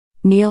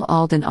Neil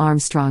Alden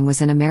Armstrong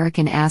was an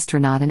American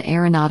astronaut and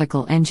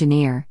aeronautical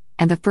engineer,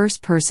 and the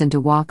first person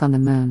to walk on the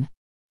moon.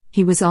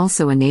 He was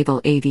also a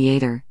naval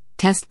aviator,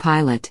 test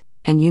pilot,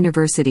 and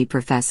university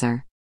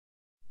professor.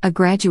 A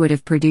graduate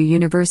of Purdue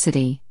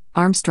University,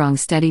 Armstrong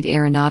studied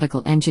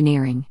aeronautical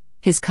engineering.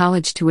 His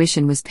college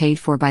tuition was paid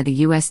for by the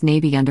U.S.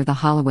 Navy under the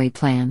Holloway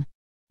Plan.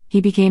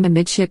 He became a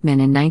midshipman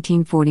in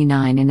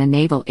 1949 and a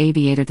naval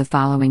aviator the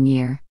following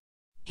year.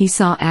 He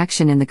saw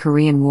action in the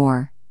Korean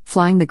War,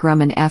 flying the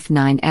Grumman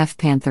F9F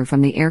Panther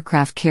from the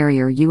aircraft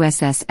carrier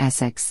USS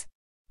Essex.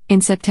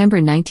 In September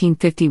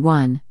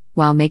 1951,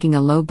 while making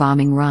a low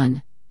bombing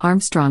run,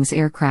 Armstrong's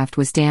aircraft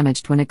was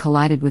damaged when it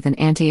collided with an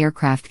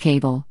anti-aircraft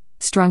cable,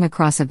 strung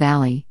across a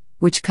valley,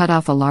 which cut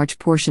off a large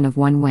portion of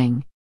one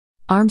wing.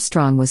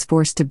 Armstrong was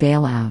forced to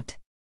bail out.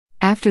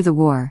 After the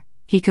war,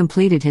 he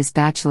completed his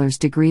bachelor's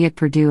degree at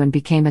Purdue and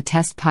became a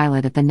test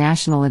pilot at the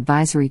National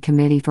Advisory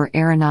Committee for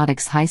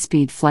Aeronautics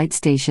High-Speed Flight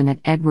Station at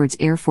Edwards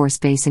Air Force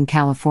Base in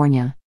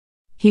California.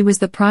 He was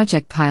the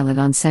project pilot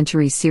on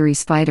Century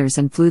Series fighters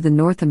and flew the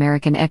North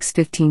American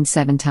X-15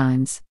 7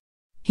 times.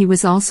 He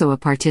was also a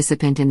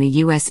participant in the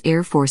U.S.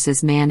 Air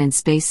Force's Man in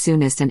Space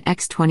Soonest and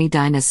X-20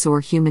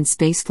 Dyna-Soar human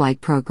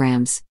spaceflight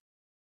programs.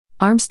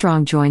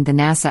 Armstrong joined the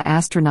NASA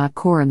Astronaut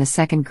Corps in the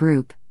second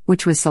group,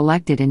 which was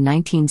selected in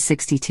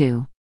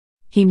 1962.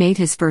 He made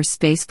his first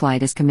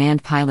spaceflight as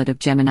command pilot of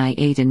Gemini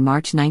 8 in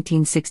March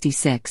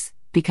 1966,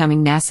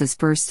 becoming NASA's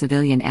first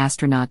civilian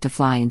astronaut to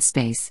fly in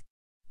space.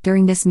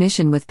 During this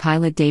mission with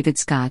pilot David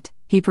Scott,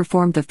 he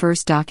performed the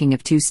first docking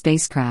of two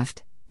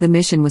spacecraft. The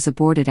mission was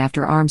aborted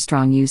after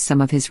Armstrong used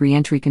some of his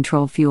re-entry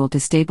control fuel to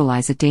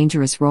stabilize a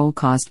dangerous roll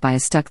caused by a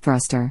stuck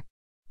thruster.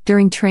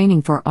 During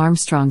training for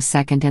Armstrong's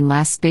second and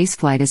last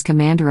spaceflight as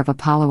commander of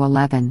Apollo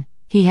 11,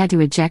 he had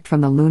to eject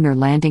from the Lunar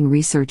Landing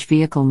Research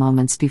Vehicle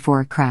moments before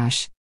a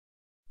crash.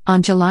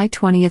 On July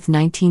 20,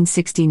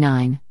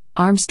 1969,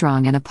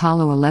 Armstrong and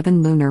Apollo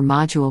 11 lunar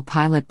module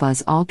pilot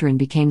Buzz Aldrin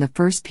became the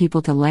first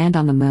people to land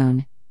on the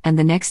Moon, and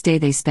the next day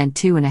they spent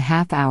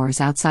 2.5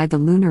 hours outside the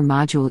lunar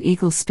module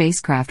Eagle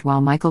spacecraft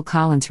while Michael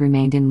Collins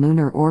remained in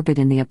lunar orbit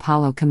in the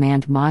Apollo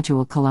Command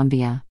Module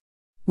Columbia.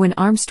 When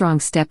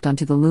Armstrong stepped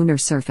onto the lunar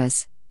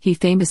surface, he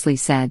famously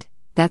said,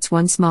 "That's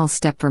one small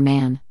step for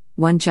man,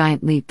 one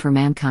giant leap for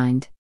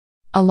mankind."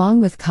 Along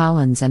with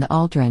Collins and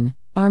Aldrin,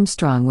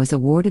 Armstrong was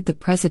awarded the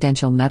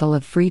Presidential Medal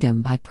of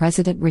Freedom by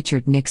President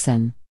Richard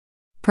Nixon.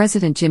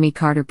 President Jimmy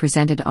Carter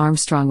presented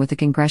Armstrong with the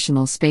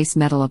Congressional Space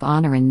Medal of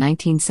Honor in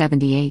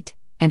 1978,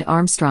 and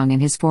Armstrong and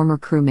his former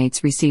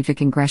crewmates received a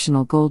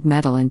Congressional Gold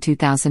Medal in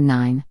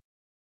 2009.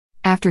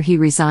 After he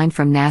resigned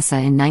from NASA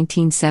in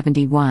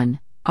 1971,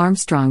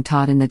 Armstrong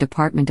taught in the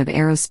Department of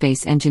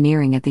Aerospace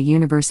Engineering at the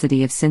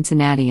University of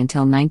Cincinnati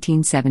until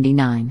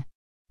 1979.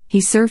 He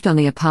served on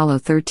the Apollo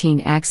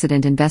 13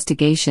 accident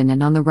investigation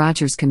and on the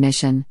Rogers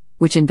Commission,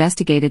 which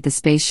investigated the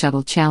Space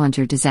Shuttle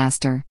Challenger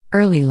disaster.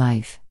 Early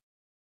life.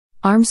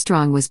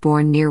 Armstrong was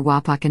born near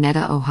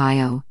Wapakoneta,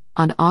 Ohio,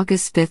 on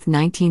August 5,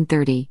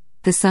 1930,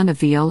 the son of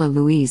Viola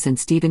Louise and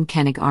Stephen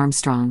Koenig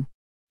Armstrong.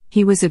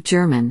 He was of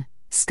German,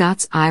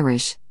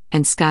 Scots-Irish,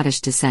 and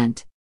Scottish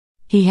descent.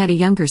 He had a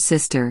younger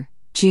sister,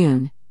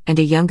 June, and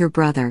a younger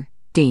brother,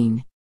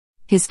 Dean.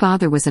 His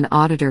father was an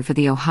auditor for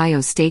the Ohio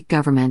state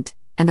government,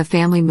 and the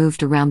family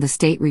moved around the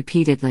state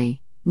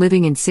repeatedly,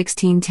 living in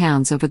 16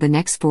 towns over the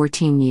next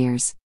 14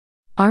 years.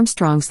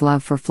 Armstrong's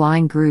love for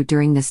flying grew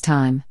during this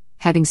time,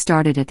 having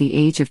started at the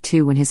age of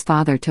 2 when his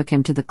father took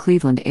him to the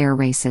Cleveland air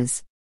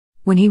races.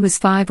 When he was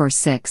 5 or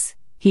 6,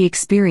 he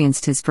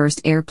experienced his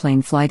first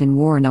airplane flight in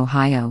Warren,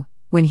 Ohio,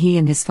 when he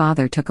and his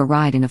father took a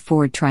ride in a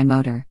Ford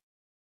Trimotor.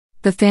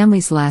 The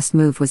family's last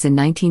move was in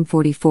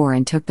 1944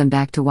 and took them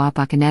back to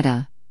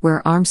Wapakoneta,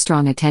 where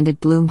Armstrong attended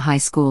Bloom High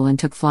School and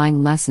took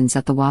flying lessons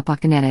at the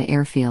Wapakoneta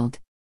Airfield.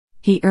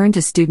 He earned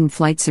a student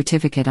flight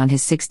certificate on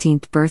his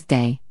 16th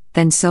birthday,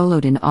 then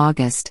soloed in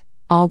August,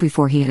 all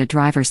before he had a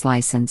driver's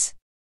license.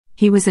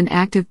 He was an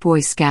active Boy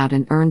Scout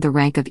and earned the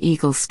rank of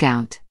Eagle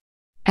Scout.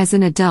 As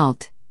an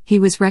adult, he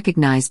was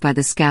recognized by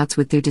the Scouts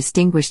with their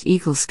Distinguished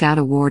Eagle Scout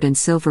Award and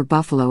Silver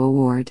Buffalo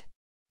Award.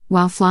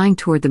 While flying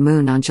toward the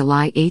Moon on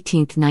July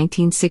 18,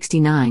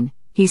 1969,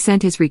 he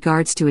sent his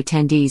regards to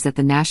attendees at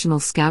the National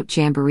Scout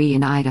Jamboree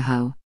in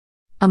Idaho.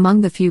 Among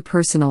the few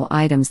personal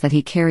items that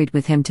he carried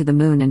with him to the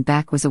Moon and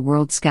back was a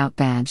World Scout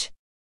badge.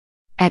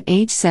 At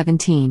age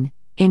 17,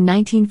 in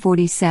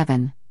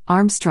 1947,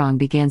 Armstrong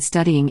began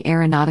studying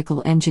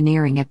aeronautical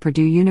engineering at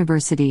Purdue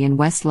University in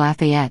West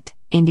Lafayette,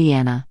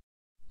 Indiana.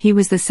 He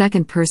was the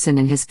second person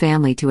in his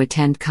family to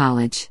attend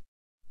college.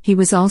 He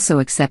was also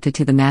accepted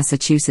to the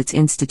Massachusetts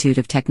Institute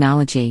of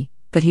Technology,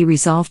 but he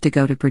resolved to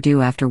go to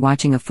Purdue after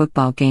watching a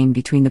football game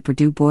between the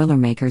Purdue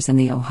Boilermakers and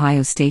the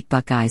Ohio State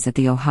Buckeyes at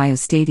the Ohio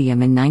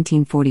Stadium in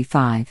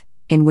 1945,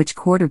 in which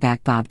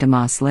quarterback Bob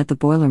DeMoss led the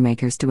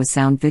Boilermakers to a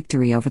sound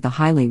victory over the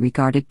highly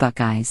regarded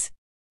Buckeyes.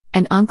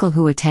 An uncle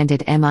who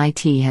attended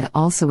MIT had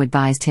also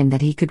advised him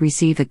that he could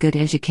receive a good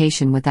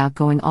education without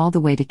going all the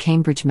way to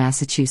Cambridge,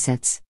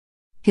 Massachusetts.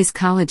 His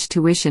college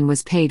tuition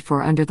was paid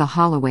for under the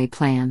Holloway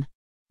Plan.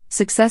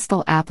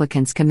 Successful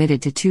applicants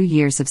committed to 2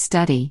 years of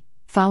study,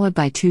 followed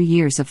by 2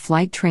 years of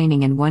flight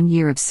training and 1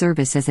 year of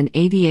service as an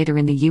aviator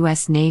in the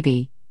U.S.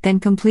 Navy, then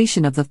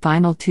completion of the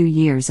final 2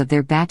 years of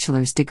their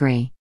bachelor's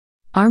degree.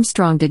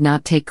 Armstrong did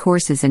not take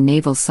courses in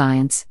naval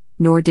science,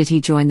 nor did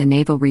he join the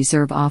Naval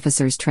Reserve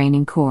Officers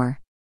Training Corps.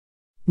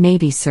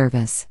 Navy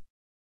service.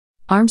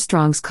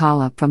 Armstrong's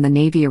call-up from the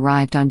Navy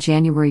arrived on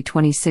January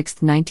 26,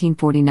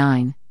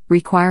 1949,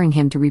 requiring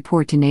him to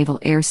report to Naval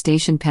Air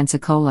Station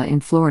Pensacola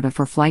in Florida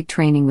for flight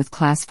training with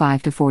Class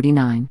 5 to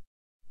 49.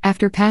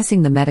 After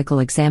passing the medical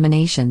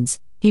examinations,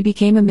 he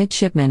became a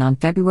midshipman on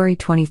February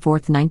 24,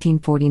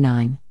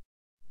 1949.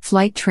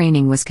 Flight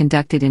training was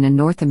conducted in a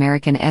North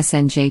American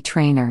SNJ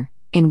trainer,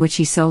 in which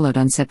he soloed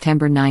on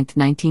September 9,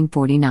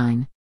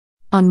 1949.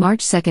 On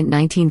March 2,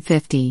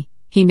 1950,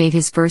 he made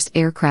his first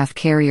aircraft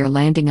carrier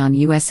landing on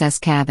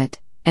USS Cabot,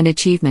 an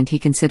achievement he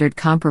considered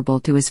comparable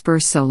to his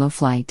first solo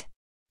flight.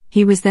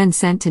 He was then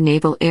sent to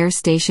Naval Air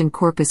Station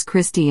Corpus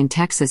Christi in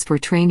Texas for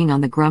training on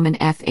the Grumman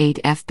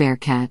F9F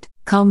Bearcat,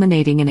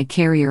 culminating in a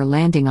carrier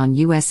landing on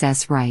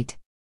USS Wright.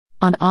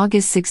 On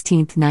August 16,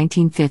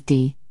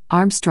 1950,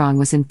 Armstrong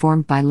was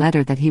informed by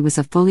letter that he was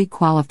a fully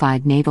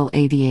qualified naval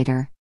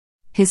aviator.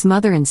 His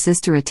mother and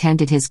sister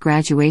attended his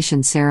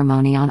graduation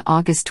ceremony on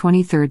August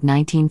 23,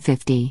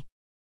 1950.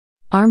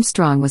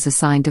 Armstrong was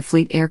assigned to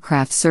Fleet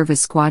Aircraft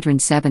Service Squadron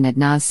 7 at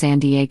NAS San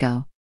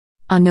Diego.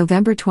 On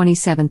November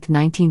 27,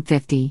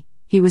 1950,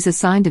 he was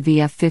assigned to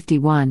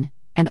VF-51,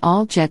 an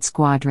all-jet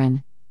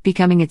squadron,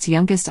 becoming its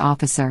youngest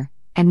officer,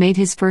 and made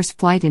his first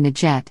flight in a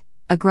jet,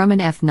 a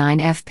Grumman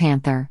F9F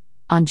Panther,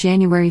 on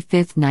January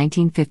 5,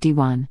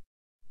 1951.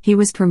 He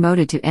was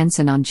promoted to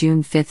ensign on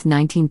June 5,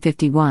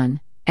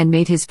 1951, and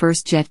made his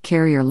first jet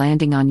carrier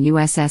landing on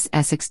USS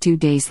Essex 2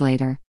 days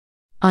later.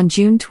 On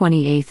June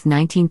 28,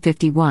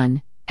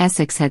 1951,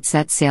 Essex had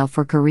set sail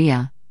for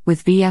Korea,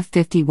 with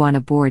VF-51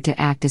 aboard to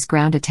act as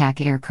ground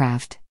attack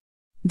aircraft.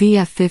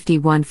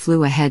 VF-51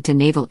 flew ahead to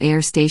Naval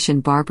Air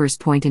Station Barbers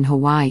Point in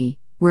Hawaii,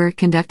 where it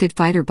conducted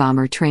fighter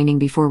bomber training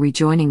before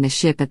rejoining the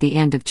ship at the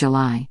end of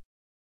July.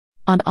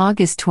 On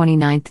August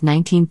 29,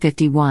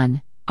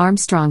 1951,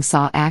 Armstrong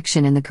saw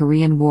action in the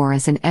Korean War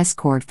as an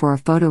escort for a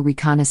photo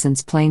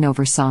reconnaissance plane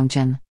over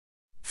Songjin.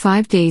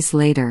 5 days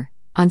later,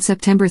 on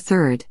September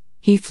 3,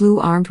 he flew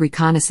armed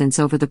reconnaissance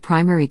over the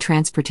primary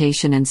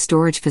transportation and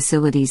storage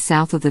facilities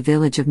south of the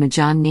village of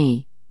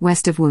Majan-ni,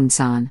 west of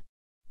Wonsan.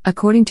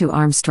 According to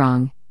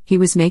Armstrong, he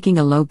was making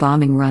a low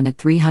bombing run at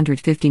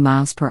 350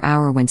 miles per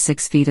hour when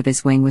 6 feet of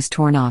his wing was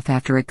torn off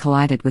after it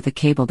collided with a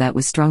cable that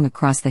was strung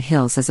across the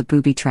hills as a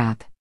booby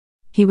trap.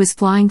 He was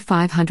flying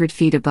 500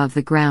 feet above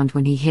the ground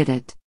when he hit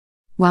it.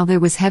 While there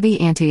was heavy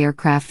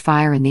anti-aircraft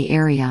fire in the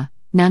area,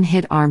 none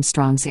hit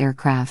Armstrong's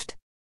aircraft.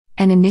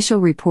 An initial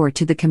report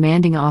to the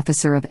commanding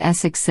officer of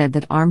Essex said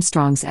that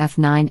Armstrong's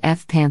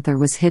F9F Panther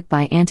was hit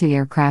by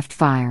anti-aircraft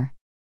fire.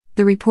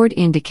 The report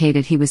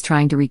indicated he was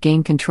trying to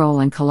regain control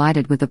and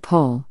collided with a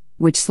pole,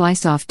 which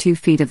sliced off 2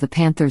 feet of the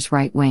Panther's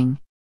right wing.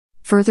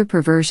 Further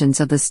perversions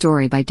of the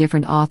story by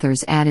different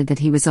authors added that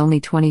he was only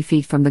 20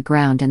 feet from the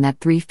ground and that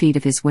 3 feet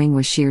of his wing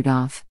was sheared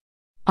off.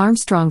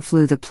 Armstrong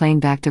flew the plane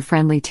back to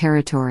friendly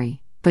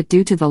territory, but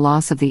due to the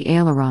loss of the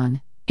aileron,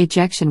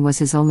 ejection was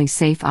his only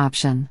safe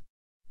option.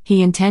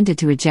 He intended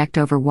to eject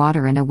over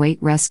water and await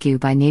rescue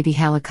by Navy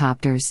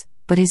helicopters,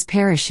 but his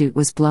parachute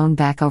was blown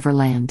back over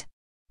land.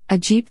 A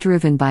jeep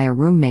driven by a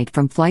roommate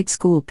from flight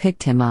school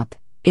picked him up.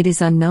 It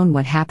is unknown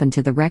what happened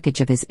to the wreckage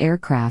of his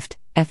aircraft,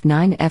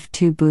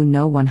 F9F2 Bu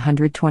No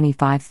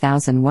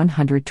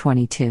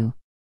 125,122.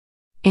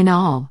 In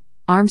all,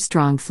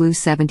 Armstrong flew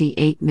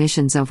 78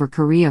 missions over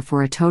Korea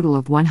for a total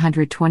of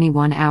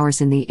 121 hours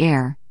in the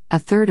air, a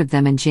third of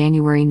them in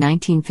January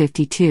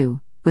 1952,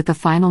 with the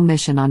final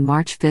mission on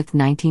March 5,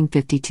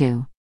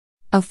 1952.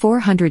 Of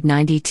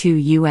 492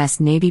 U.S.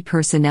 Navy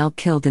personnel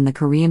killed in the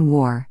Korean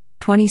War,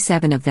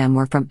 27 of them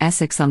were from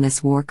Essex on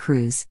this war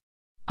cruise.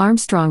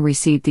 Armstrong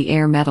received the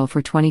Air Medal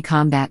for 20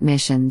 combat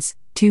missions,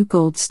 2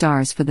 Gold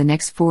Stars for the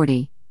next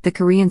 40, the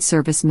Korean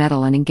Service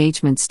Medal and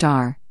Engagement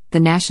Star, the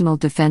National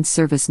Defense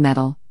Service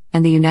Medal,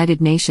 and the United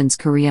Nations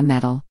Korea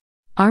Medal.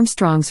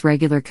 Armstrong's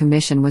regular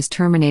commission was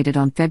terminated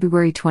on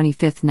February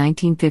 25,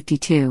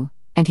 1952,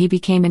 and he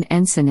became an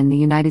ensign in the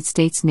United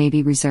States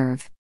Navy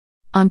Reserve.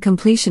 On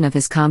completion of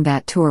his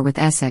combat tour with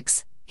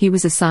Essex, he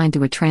was assigned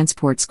to a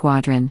transport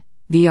squadron,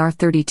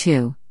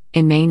 VR-32,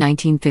 in May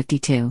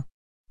 1952.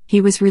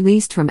 He was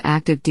released from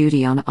active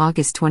duty on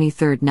August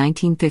 23,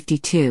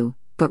 1952,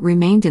 but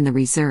remained in the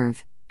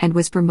reserve, and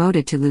was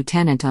promoted to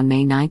lieutenant on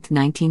May 9,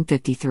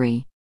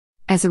 1953.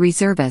 As a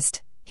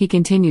reservist, he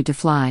continued to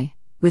fly,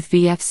 with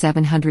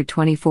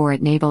VF-724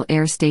 at Naval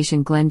Air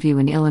Station Glenview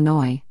in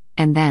Illinois,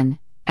 and then,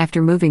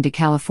 after moving to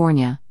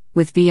California,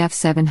 with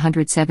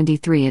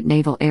VF-773 at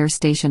Naval Air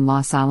Station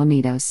Los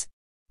Alamitos.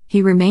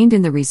 He remained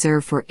in the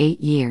reserve for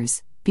 8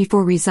 years,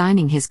 before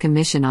resigning his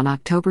commission on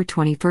October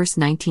 21,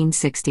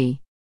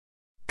 1960.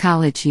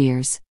 College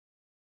years.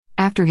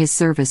 After his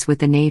service with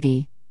the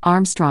Navy,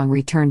 Armstrong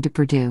returned to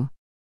Purdue.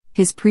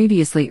 His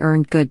previously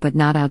earned good but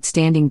not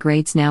outstanding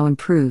grades now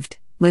improved,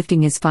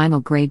 lifting his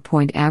final grade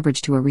point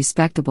average to a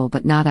respectable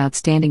but not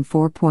outstanding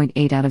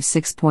 4.8 out of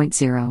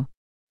 6.0.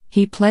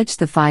 He pledged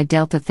the Phi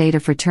Delta Theta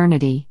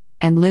fraternity,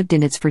 and lived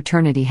in its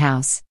fraternity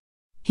house.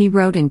 He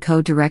wrote and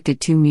co-directed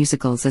 2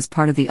 musicals as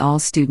part of the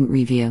all-student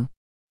review.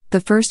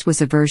 The first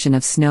was a version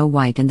of Snow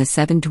White and the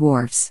Seven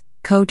Dwarfs,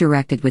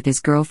 co-directed with his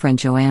girlfriend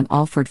Joanne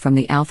Alford from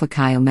the Alpha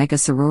Chi Omega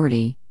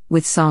sorority,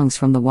 with songs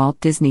from the Walt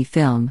Disney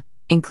film,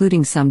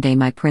 including Someday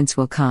My Prince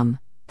Will Come.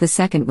 The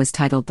second was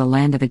titled The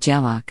Land of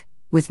Agelloc,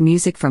 with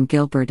music from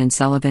Gilbert and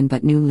Sullivan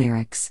but new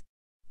lyrics.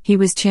 He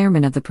was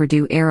chairman of the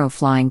Purdue Aero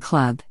Flying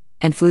Club,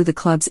 and flew the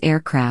club's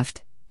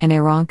aircraft, an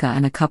Aeronca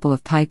and a couple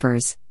of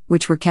Pipers,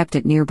 which were kept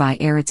at nearby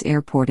Eretz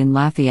Airport in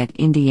Lafayette,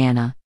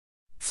 Indiana.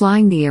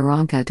 Flying the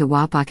Aeronca to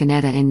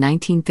Wapakoneta in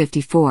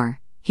 1954,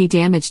 he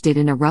damaged it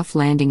in a rough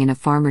landing in a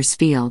farmer's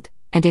field,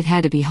 and it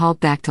had to be hauled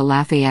back to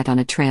Lafayette on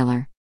a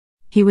trailer.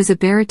 He was a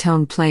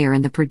baritone player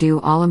in the Purdue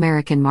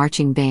All-American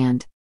Marching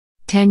Band.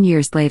 10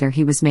 years later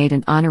he was made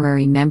an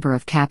honorary member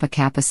of Kappa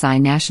Kappa Psi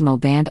National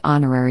Band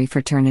Honorary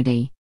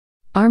Fraternity.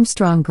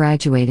 Armstrong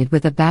graduated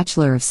with a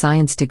Bachelor of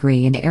Science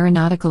degree in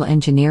Aeronautical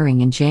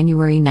Engineering in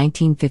January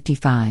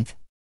 1955.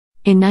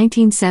 In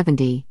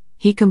 1970,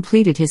 he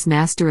completed his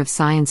Master of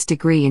Science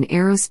degree in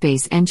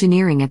Aerospace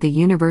Engineering at the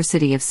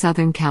University of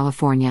Southern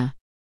California.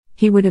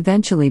 He would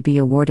eventually be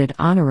awarded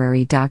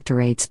honorary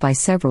doctorates by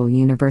several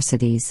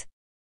universities.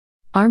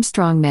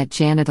 Armstrong met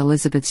Janet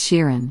Elizabeth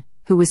Sheeran,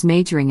 who was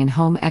majoring in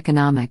home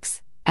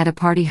economics, at a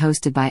party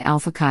hosted by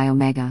Alpha Chi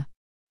Omega.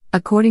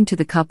 According to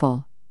the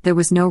couple, there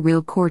was no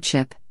real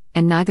courtship,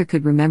 and neither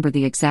could remember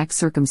the exact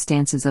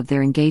circumstances of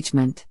their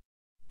engagement.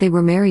 They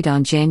were married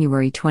on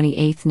January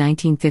 28,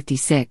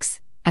 1956,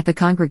 at the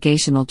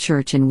Congregational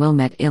Church in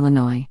Wilmette,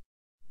 Illinois.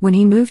 When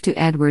he moved to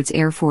Edwards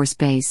Air Force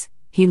Base,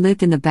 he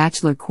lived in the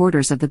bachelor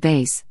quarters of the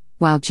base,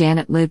 while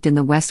Janet lived in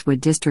the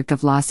Westwood district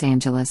of Los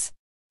Angeles.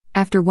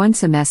 After one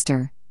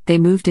semester, they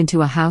moved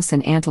into a house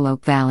in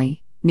Antelope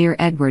Valley, near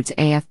Edwards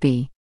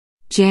AFB.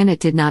 Janet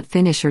did not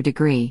finish her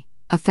degree,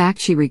 a fact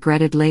she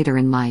regretted later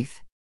in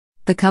life.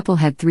 The couple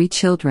had 3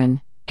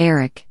 children,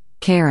 Eric,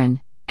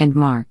 Karen, and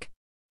Mark.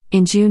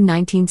 In June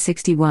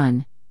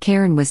 1961,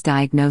 Karen was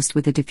diagnosed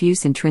with a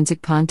diffuse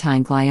intrinsic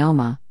pontine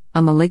glioma,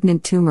 a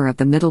malignant tumor of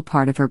the middle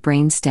part of her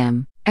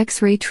brainstem.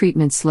 X-ray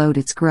treatment slowed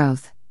its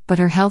growth, but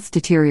her health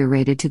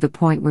deteriorated to the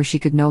point where she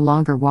could no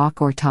longer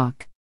walk or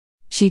talk.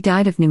 She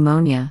died of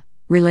pneumonia,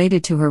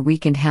 related to her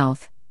weakened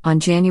health, on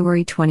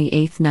January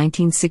 28,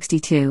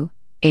 1962,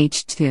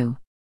 aged 2.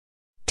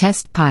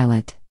 Test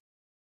pilot.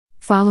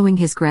 Following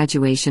his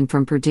graduation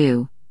from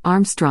Purdue,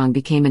 Armstrong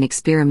became an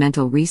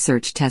experimental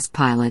research test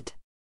pilot.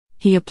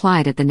 He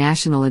applied at the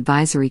National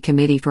Advisory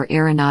Committee for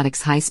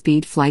Aeronautics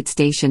High-Speed Flight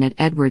Station at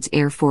Edwards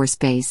Air Force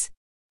Base.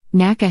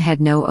 NACA had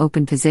no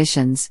open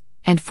positions,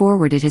 and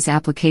forwarded his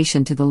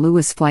application to the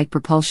Lewis Flight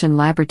Propulsion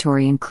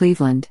Laboratory in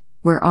Cleveland,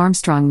 where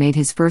Armstrong made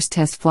his first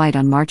test flight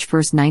on March 1,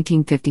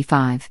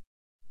 1955.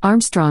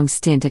 Armstrong's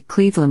stint at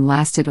Cleveland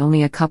lasted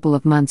only a couple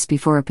of months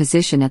before a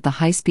position at the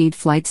High-Speed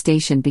Flight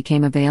Station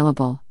became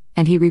available,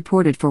 and he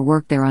reported for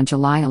work there on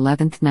July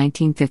 11,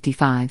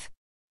 1955.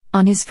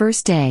 On his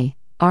first day,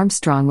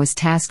 Armstrong was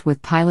tasked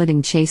with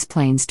piloting chase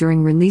planes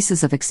during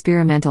releases of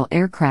experimental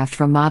aircraft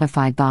from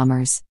modified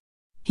bombers.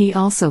 He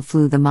also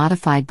flew the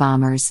modified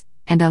bombers,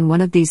 and on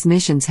one of these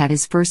missions had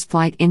his first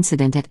flight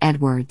incident at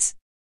Edwards.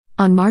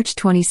 On March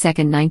 22,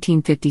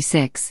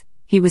 1956,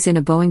 he was in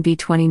a Boeing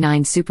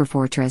B-29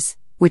 Superfortress,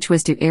 which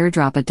was to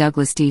airdrop a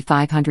Douglas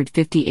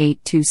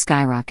D-558-2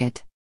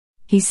 skyrocket.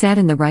 He sat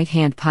in the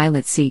right-hand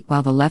pilot seat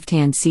while the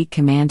left-hand seat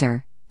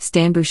commander,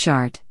 Stan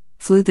Bouchard,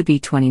 flew the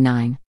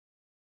B-29.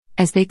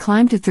 As they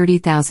climbed to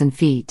 30,000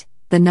 feet,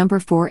 the number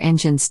 4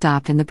 engine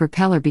stopped and the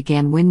propeller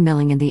began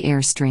windmilling in the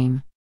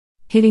airstream.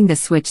 Hitting the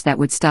switch that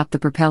would stop the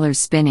propellers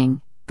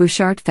spinning,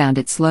 Bouchard found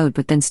it slowed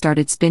but then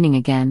started spinning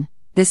again,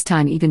 this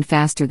time even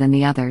faster than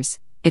the others.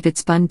 If it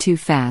spun too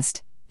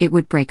fast, it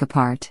would break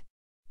apart.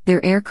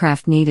 Their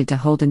aircraft needed to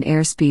hold an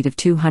airspeed of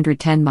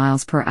 210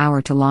 miles per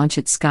hour to launch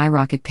its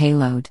skyrocket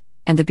payload,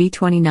 and the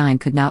B-29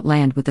 could not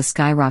land with the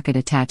skyrocket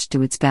attached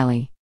to its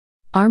belly.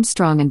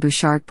 Armstrong and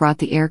Bouchard brought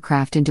the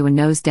aircraft into a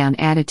nose-down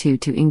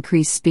attitude to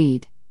increase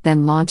speed,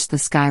 then launched the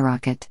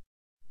skyrocket.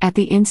 At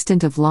the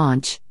instant of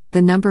launch,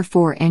 the number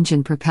 4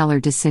 engine propeller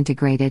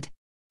disintegrated.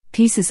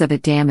 Pieces of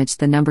it damaged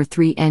the number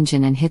 3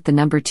 engine and hit the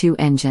number 2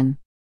 engine.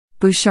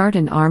 Bouchard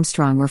and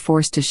Armstrong were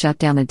forced to shut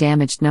down the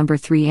damaged number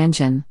 3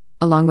 engine,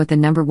 along with the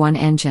number 1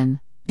 engine,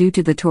 due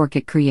to the torque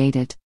it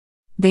created.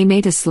 They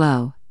made a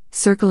slow,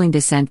 circling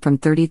descent from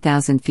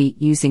 30,000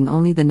 feet using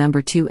only the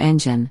number 2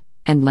 engine,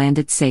 and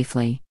landed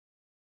safely.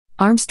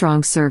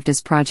 Armstrong served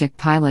as project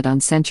pilot on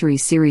Century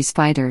Series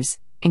fighters,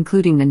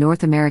 including the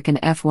North American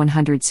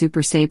F-100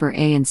 Super Sabre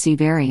A and C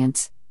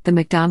variants, the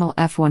McDonnell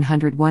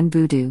F-101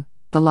 Voodoo,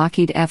 the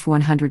Lockheed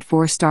F-104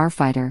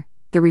 Starfighter,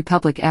 the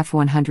Republic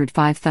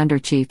F-105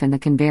 Thunderchief and the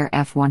Convair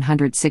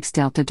F-106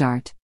 Delta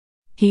Dart.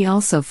 He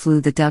also flew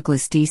the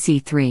Douglas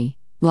DC-3,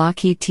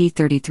 Lockheed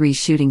T-33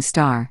 Shooting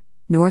Star,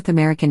 North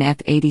American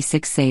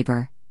F-86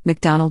 Sabre,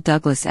 McDonnell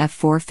Douglas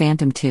F-4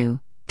 Phantom II,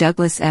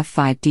 Douglas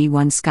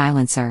F-5D-1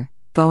 Skylancer,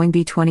 Boeing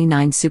B-29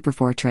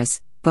 Superfortress,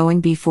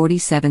 Boeing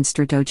B-47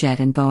 Stratojet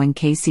and Boeing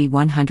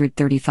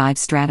KC-135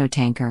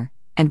 Stratotanker,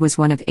 and was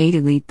one of 8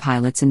 elite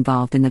pilots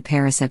involved in the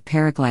Paris F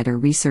paraglider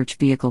research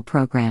vehicle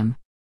program.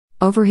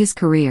 Over his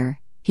career,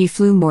 he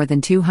flew more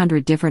than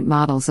 200 different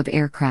models of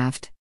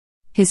aircraft.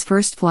 His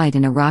first flight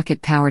in a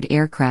rocket-powered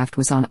aircraft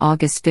was on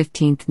August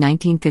 15,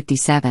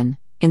 1957,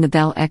 in the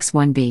Bell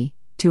X-1B,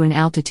 to an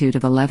altitude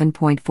of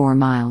 11.4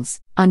 miles.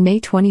 On May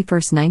 21,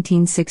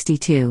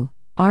 1962,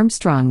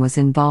 Armstrong was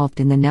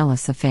involved in the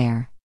Nellis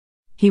affair.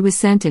 He was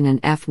sent in an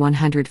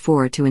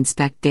F-104 to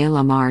inspect De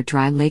La Mar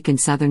Dry Lake in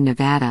southern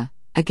Nevada,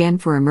 again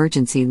for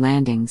emergency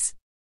landings.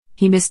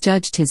 He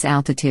misjudged his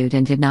altitude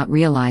and did not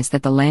realize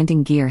that the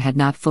landing gear had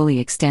not fully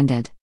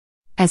extended.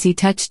 As he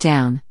touched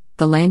down,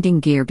 the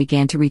landing gear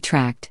began to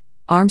retract.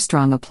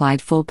 Armstrong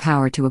applied full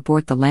power to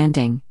abort the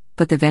landing,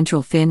 but the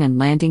ventral fin and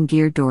landing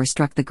gear door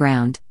struck the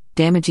ground,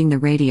 damaging the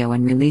radio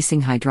and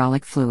releasing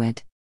hydraulic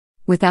fluid.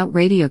 Without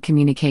radio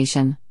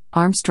communication,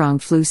 Armstrong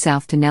flew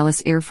south to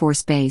Nellis Air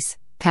Force Base,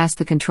 past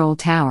the control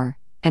tower,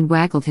 and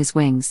waggled his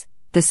wings,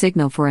 the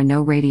signal for a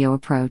no-radio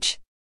approach.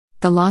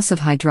 The loss of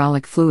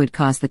hydraulic fluid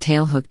caused the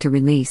tailhook to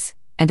release,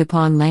 and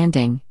upon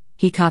landing,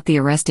 he caught the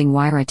arresting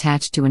wire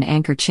attached to an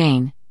anchor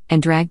chain,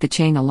 and dragged the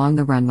chain along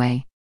the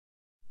runway.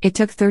 It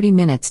took 30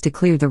 minutes to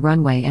clear the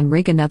runway and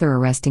rig another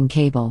arresting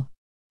cable.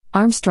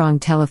 Armstrong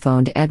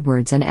telephoned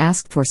Edwards and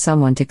asked for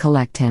someone to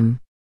collect him.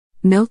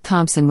 Milt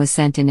Thompson was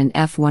sent in an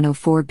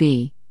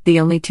F-104B, the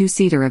only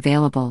two-seater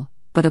available,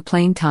 but a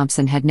plane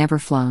Thompson had never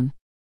flown.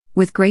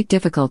 With great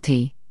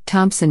difficulty,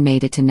 Thompson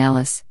made it to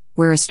Nellis,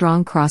 where a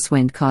strong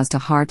crosswind caused a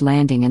hard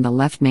landing and the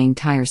left main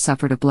tire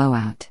suffered a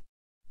blowout.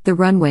 The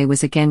runway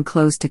was again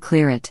closed to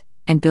clear it,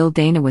 and Bill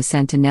Dana was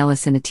sent to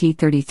Nellis in a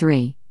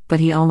T-33, but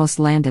he almost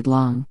landed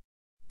long.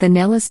 The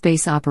Nellis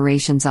Base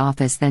Operations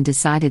Office then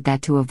decided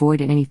that to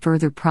avoid any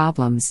further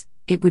problems,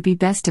 it would be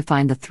best to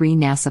find the 3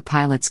 NASA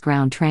pilots'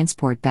 ground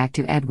transport back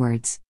to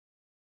Edwards.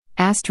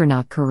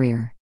 Astronaut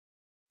career.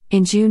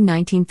 In June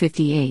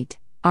 1958,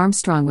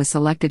 Armstrong was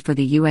selected for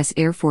the U.S.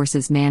 Air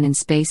Force's Man in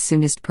Space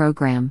Soonest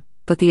program,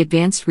 but the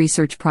Advanced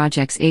Research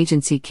Projects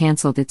Agency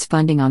canceled its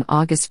funding on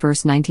August 1,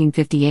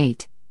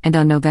 1958, and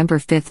on November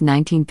 5,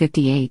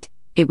 1958,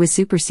 it was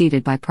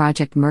superseded by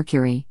Project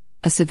Mercury,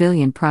 a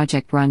civilian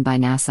project run by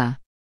NASA.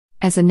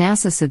 As a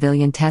NASA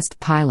civilian test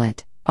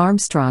pilot,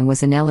 Armstrong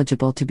was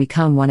ineligible to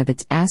become one of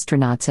its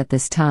astronauts at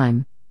this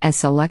time, as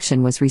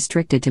selection was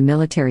restricted to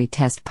military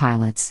test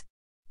pilots.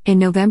 In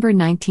November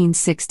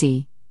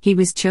 1960, he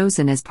was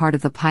chosen as part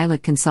of the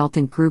pilot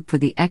consultant group for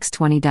the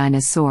X-20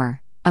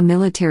 Dyna-Soar, a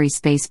military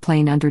space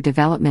plane under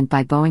development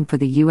by Boeing for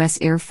the U.S.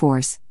 Air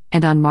Force,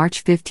 and on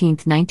March 15,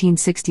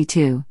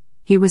 1962,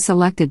 he was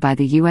selected by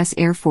the U.S.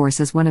 Air Force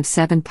as one of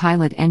 7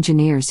 pilot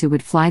engineers who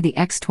would fly the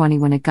X-20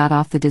 when it got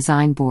off the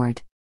design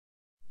board.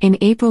 In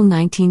April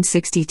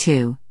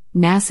 1962,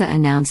 NASA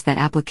announced that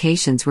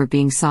applications were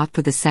being sought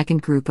for the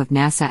second group of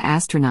NASA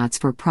astronauts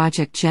for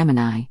Project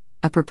Gemini,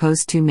 a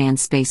proposed 2-man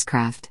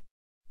spacecraft.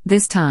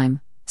 This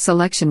time,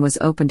 selection was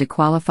open to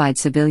qualified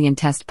civilian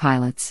test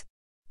pilots.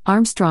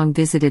 Armstrong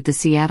visited the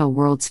Seattle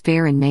World's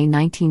Fair in May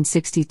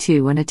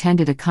 1962 and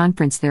attended a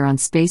conference there on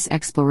space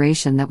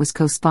exploration that was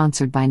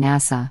co-sponsored by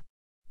NASA.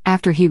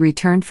 After he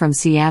returned from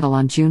Seattle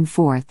on June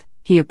 4,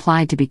 he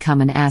applied to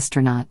become an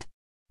astronaut.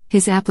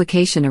 His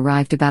application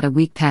arrived about a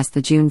week past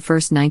the June 1,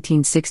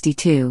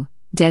 1962,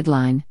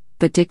 deadline,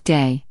 but Dick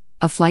Day,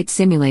 a flight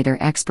simulator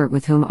expert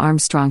with whom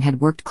Armstrong had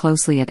worked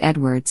closely at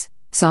Edwards,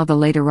 saw the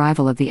late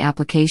arrival of the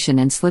application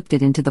and slipped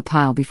it into the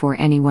pile before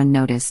anyone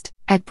noticed.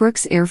 At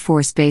Brooks Air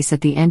Force Base at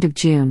the end of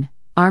June,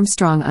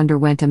 Armstrong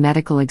underwent a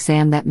medical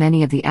exam that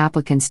many of the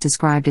applicants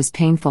described as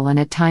painful and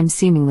at times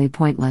seemingly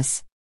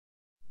pointless.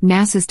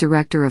 NASA's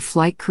Director of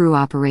Flight Crew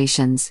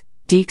Operations,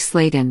 Deke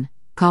Slayton,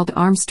 called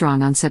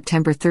Armstrong on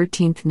September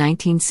 13,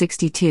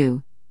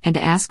 1962, and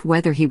asked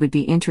whether he would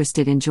be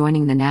interested in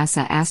joining the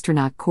NASA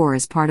Astronaut Corps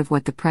as part of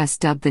what the press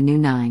dubbed the New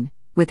Nine.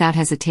 Without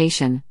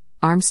hesitation,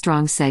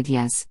 Armstrong said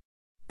yes.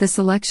 The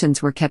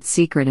selections were kept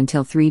secret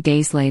until 3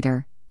 days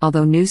later,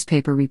 although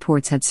newspaper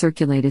reports had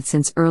circulated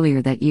since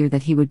earlier that year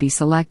that he would be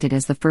selected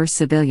as the first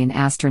civilian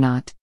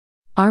astronaut.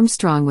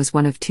 Armstrong was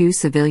one of 2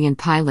 civilian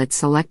pilots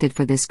selected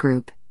for this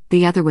group,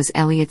 the other was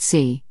Elliot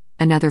C.,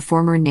 another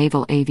former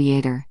naval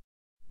aviator.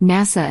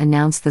 NASA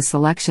announced the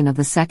selection of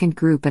the second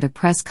group at a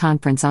press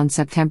conference on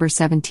September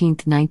 17,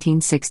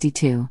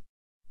 1962.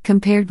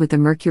 Compared with the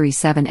Mercury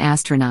 7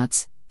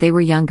 astronauts, they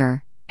were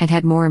younger, and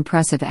had more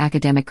impressive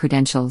academic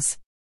credentials.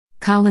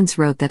 Collins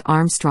wrote that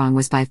Armstrong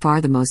was by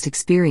far the most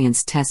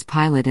experienced test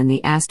pilot in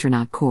the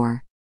astronaut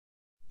corps.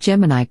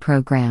 Gemini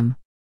program.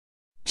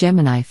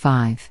 Gemini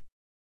 5.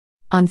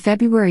 On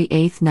February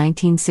 8,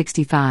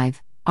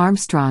 1965,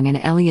 Armstrong and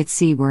Elliot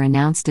C. were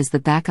announced as the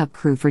backup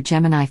crew for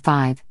Gemini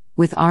 5,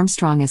 with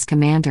Armstrong as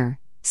commander,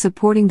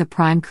 supporting the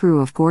prime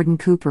crew of Gordon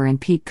Cooper and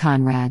Pete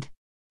Conrad.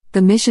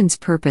 The mission's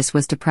purpose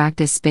was to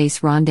practice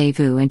space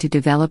rendezvous and to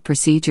develop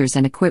procedures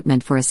and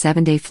equipment for a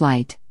 7-day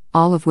flight,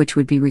 all of which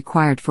would be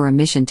required for a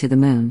mission to the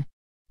Moon.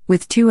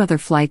 With 2 other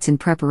flights in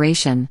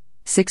preparation,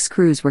 6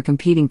 crews were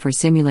competing for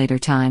simulator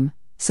time,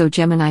 so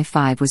Gemini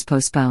 5 was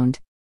postponed.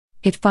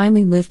 It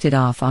finally lifted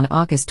off on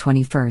August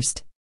 21.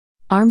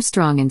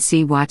 Armstrong and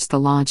C watched the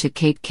launch at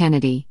Cape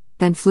Kennedy,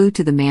 then flew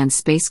to the Manned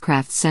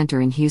Spacecraft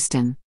Center in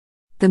Houston.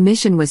 The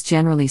mission was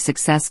generally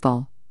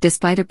successful,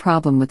 despite a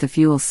problem with the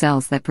fuel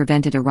cells that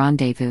prevented a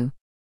rendezvous.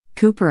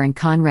 Cooper and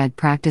Conrad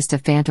practiced a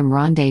phantom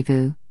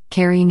rendezvous,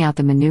 carrying out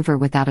the maneuver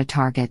without a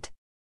target.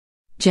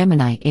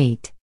 Gemini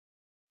 8.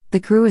 The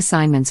crew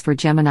assignments for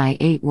Gemini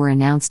 8 were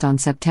announced on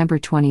September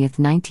 20,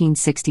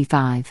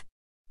 1965.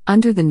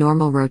 Under the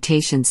normal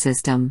rotation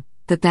system,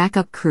 the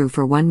backup crew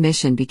for one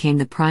mission became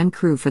the prime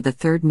crew for the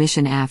third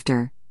mission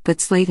after,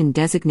 but Slayton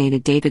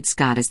designated David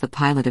Scott as the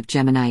pilot of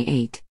Gemini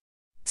 8.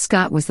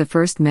 Scott was the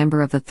first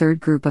member of the third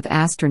group of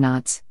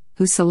astronauts,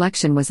 whose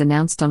selection was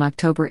announced on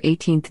October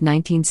 18,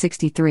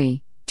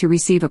 1963, to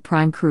receive a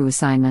prime crew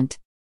assignment.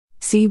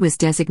 C was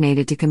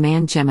designated to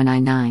command Gemini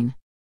 9.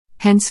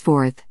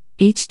 Henceforth,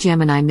 each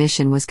Gemini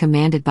mission was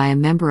commanded by a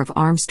member of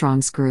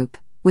Armstrong's group,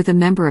 with a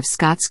member of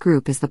Scott's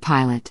group as the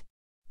pilot.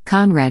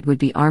 Conrad would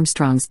be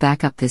Armstrong's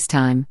backup this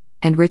time,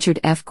 and Richard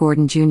F.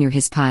 Gordon Jr.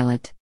 his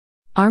pilot.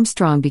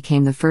 Armstrong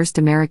became the first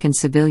American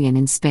civilian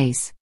in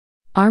space.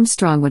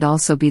 Armstrong would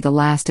also be the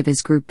last of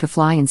his group to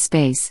fly in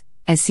space,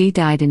 as C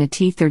died in a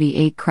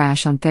T-38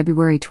 crash on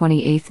February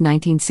 28,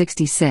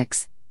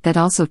 1966, that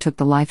also took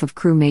the life of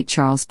crewmate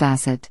Charles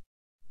Bassett.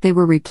 They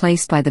were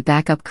replaced by the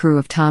backup crew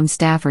of Tom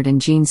Stafford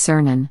and Gene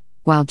Cernan,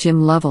 while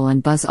Jim Lovell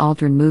and Buzz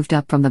Aldrin moved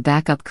up from the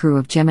backup crew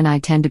of Gemini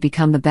 10 to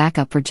become the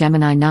backup for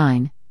Gemini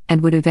 9,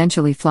 and would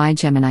eventually fly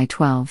Gemini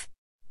 12.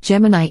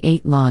 Gemini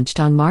 8 launched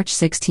on March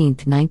 16,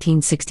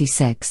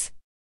 1966.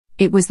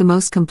 It was the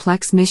most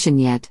complex mission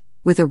yet,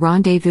 with a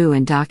rendezvous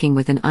and docking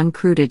with an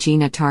uncrewed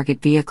Agena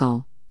target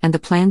vehicle, and the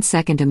planned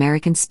second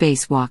American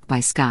spacewalk by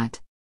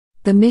Scott.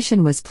 The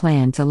mission was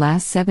planned to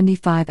last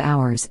 75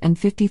 hours and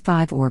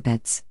 55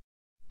 orbits.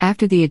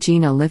 After the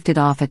Agena lifted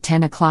off at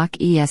 10 o'clock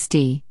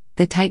EST,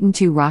 the Titan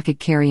II rocket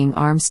carrying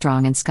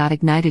Armstrong and Scott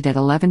ignited at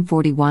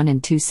 11:41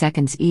 and 2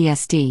 seconds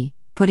EST,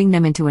 putting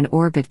them into an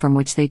orbit from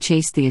which they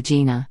chased the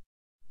Agena.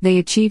 They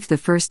achieved the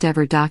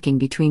first-ever docking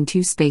between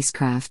 2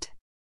 spacecraft.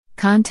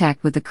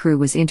 Contact with the crew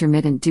was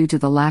intermittent due to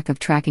the lack of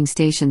tracking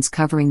stations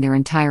covering their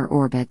entire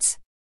orbits.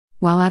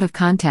 While out of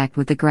contact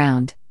with the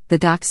ground, the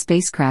docked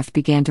spacecraft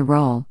began to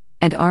roll,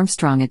 and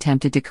Armstrong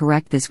attempted to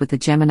correct this with the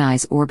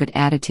Gemini's orbit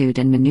attitude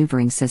and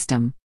maneuvering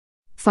system.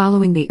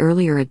 Following the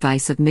earlier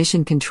advice of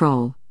Mission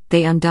Control,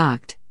 they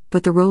undocked,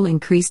 but the roll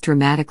increased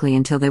dramatically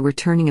until they were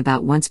turning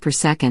about once per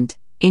second,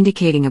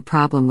 indicating a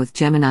problem with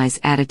Gemini's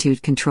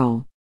attitude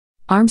control.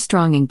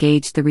 Armstrong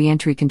engaged the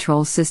re-entry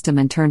control system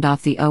and turned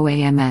off the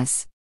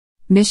OAMS.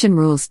 Mission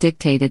rules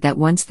dictated that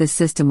once this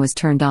system was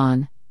turned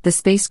on, the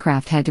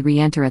spacecraft had to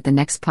re-enter at the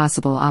next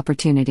possible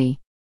opportunity.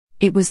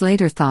 It was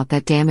later thought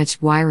that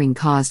damaged wiring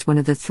caused one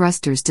of the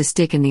thrusters to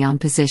stick in the on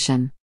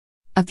position.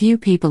 A few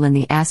people in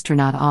the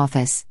astronaut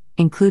office,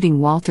 including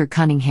Walter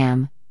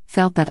Cunningham,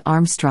 felt that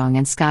Armstrong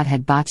and Scott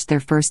had botched their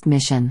first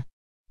mission.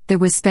 There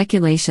was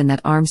speculation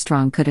that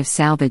Armstrong could have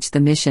salvaged the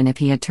mission if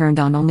he had turned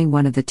on only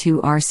one of the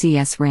 2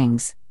 RCS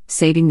rings,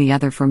 saving the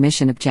other for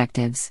mission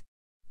objectives.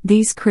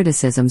 These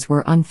criticisms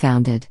were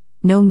unfounded.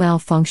 No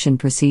malfunction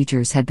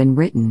procedures had been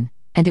written,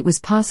 and it was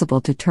possible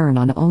to turn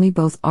on only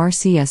both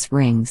RCS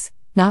rings,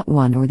 not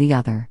one or the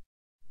other.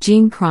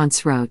 Gene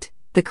Kranz wrote,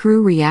 "The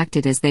crew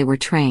reacted as they were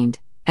trained,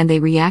 and they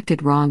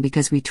reacted wrong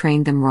because we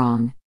trained them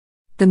wrong."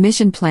 The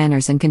mission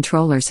planners and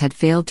controllers had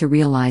failed to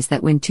realize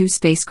that when 2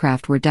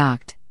 spacecraft were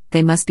docked,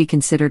 they must be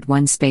considered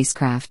one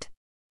spacecraft.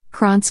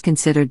 Kranz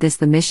considered this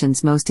the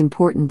mission's most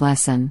important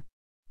lesson.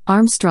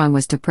 Armstrong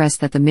was depressed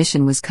that the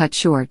mission was cut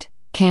short,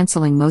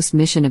 canceling most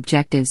mission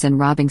objectives and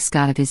robbing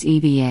Scott of his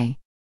EVA.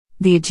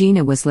 The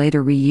Agena was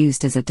later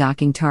reused as a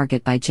docking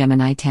target by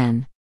Gemini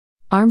 10.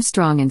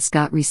 Armstrong and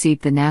Scott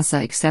received the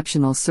NASA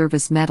Exceptional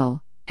Service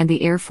Medal, and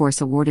the Air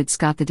Force awarded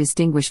Scott the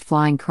Distinguished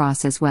Flying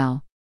Cross as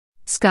well.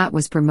 Scott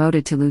was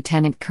promoted to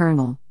lieutenant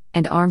colonel,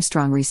 and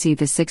Armstrong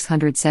received a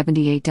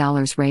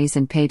 $678 raise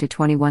in pay to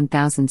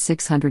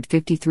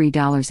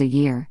 $21,653 a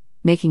year,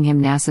 making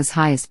him NASA's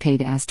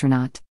highest-paid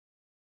astronaut.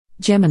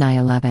 Gemini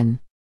 11.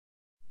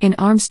 In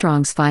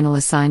Armstrong's final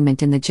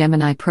assignment in the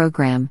Gemini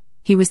program,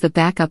 he was the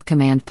backup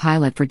command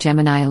pilot for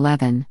Gemini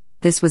 11.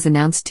 This was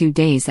announced 2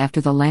 days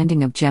after the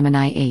landing of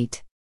Gemini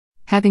 8.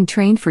 Having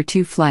trained for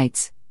 2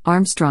 flights,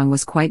 Armstrong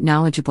was quite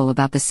knowledgeable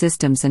about the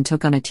systems and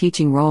took on a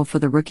teaching role for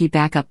the rookie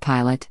backup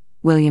pilot,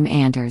 William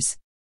Anders.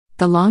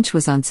 The launch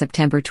was on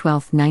September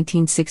 12,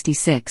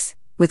 1966,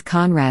 with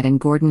Conrad and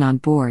Gordon on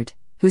board,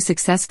 who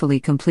successfully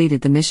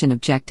completed the mission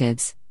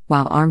objectives,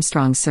 while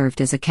Armstrong served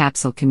as a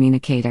capsule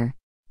communicator.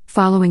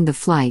 Following the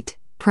flight,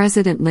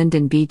 President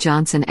Lyndon B.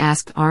 Johnson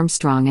asked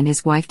Armstrong and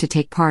his wife to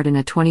take part in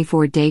a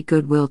 24-day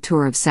goodwill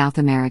tour of South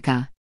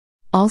America.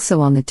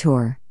 Also on the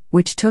tour,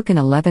 which took in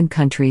 11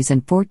 countries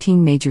and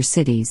 14 major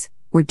cities,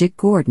 were Dick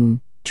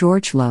Gordon,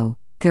 George Low,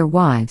 their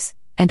wives,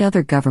 and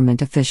other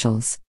government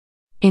officials.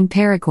 In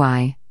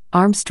Paraguay,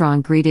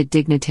 Armstrong greeted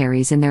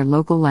dignitaries in their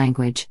local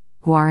language,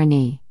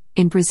 Guarani.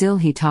 In Brazil,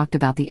 he talked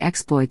about the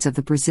exploits of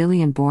the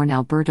Brazilian-born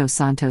Alberto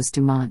Santos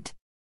Dumont.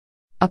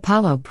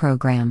 Apollo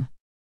program.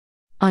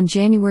 On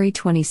January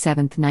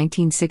 27,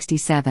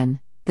 1967,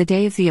 the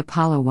day of the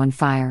Apollo 1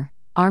 fire,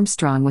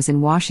 Armstrong was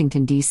in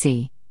Washington,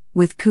 D.C.,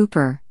 with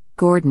Cooper,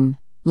 Gordon,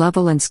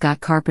 Lovell and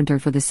Scott Carpenter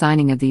for the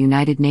signing of the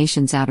United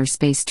Nations Outer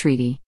Space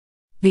Treaty.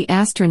 The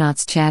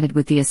astronauts chatted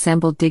with the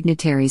assembled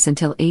dignitaries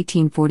until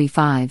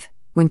 1845,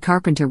 when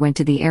Carpenter went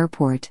to the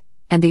airport,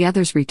 and the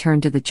others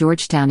returned to the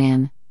Georgetown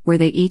Inn, where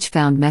they each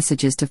found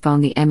messages to phone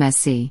the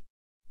MSC.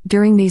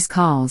 During these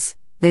calls,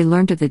 they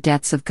learned of the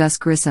deaths of Gus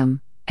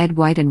Grissom, Ed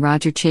White and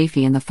Roger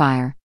Chaffee in the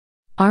fire.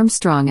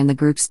 Armstrong and the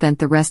group spent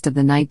the rest of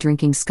the night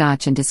drinking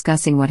scotch and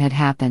discussing what had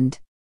happened.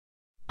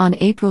 On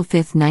April 5,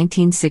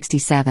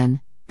 1967,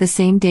 the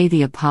same day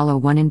the Apollo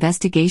 1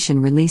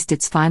 investigation released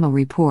its final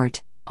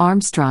report,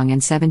 Armstrong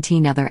and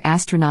 17 other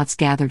astronauts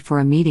gathered for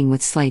a meeting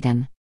with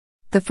Slayton.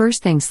 The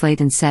first thing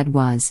Slayton said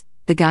was,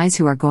 "The guys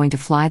who are going to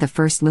fly the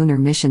first lunar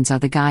missions are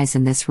the guys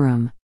in this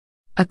room."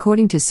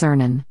 According to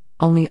Cernan,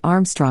 only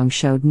Armstrong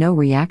showed no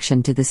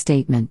reaction to the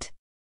statement.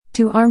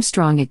 To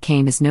Armstrong it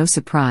came as no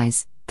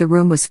surprise, the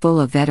room was full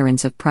of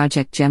veterans of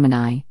Project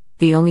Gemini,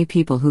 the only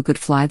people who could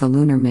fly the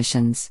lunar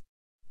missions.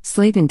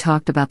 Slayton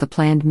talked about the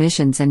planned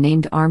missions and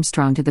named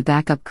Armstrong to the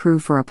backup crew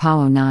for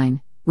Apollo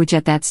 9, which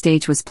at that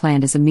stage was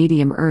planned as a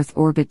medium Earth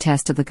orbit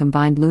test of the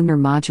combined lunar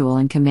module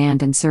and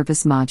command and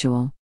service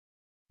module.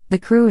 The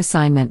crew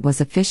assignment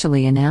was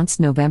officially announced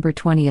November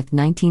 20,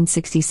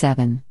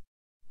 1967.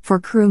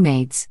 For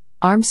crewmates,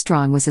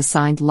 Armstrong was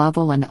assigned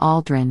Lovell and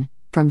Aldrin,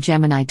 from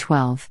Gemini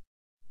 12.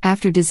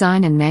 After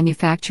design and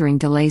manufacturing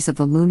delays of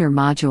the lunar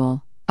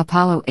module,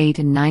 Apollo 8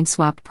 and 9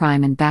 swapped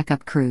prime and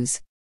backup crews.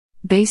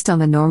 Based on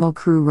the normal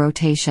crew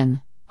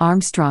rotation,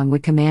 Armstrong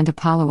would command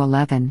Apollo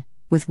 11,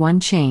 with one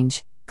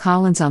change: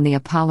 Collins on the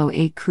Apollo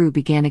 8 crew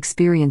began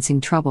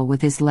experiencing trouble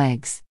with his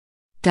legs.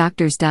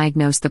 Doctors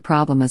diagnosed the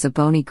problem as a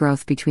bony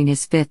growth between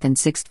his fifth and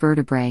sixth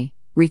vertebrae,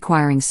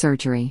 requiring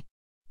surgery.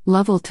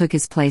 Lovell took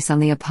his place on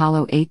the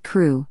Apollo 8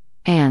 crew,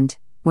 and,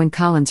 when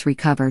Collins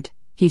recovered,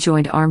 he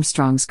joined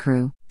Armstrong's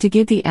crew. To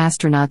give the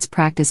astronauts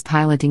practice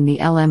piloting the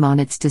LM on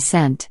its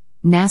descent,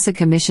 NASA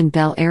commissioned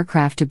Bell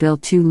Aircraft to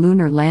build 2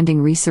 lunar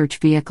landing research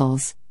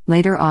vehicles,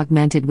 later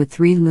augmented with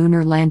 3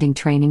 lunar landing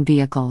training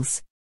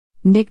vehicles.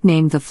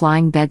 Nicknamed the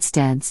Flying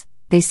Bedsteads,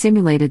 they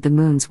simulated the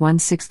Moon's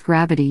 1/6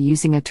 gravity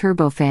using a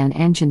turbofan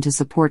engine to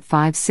support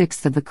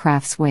 5/6 of the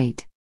craft's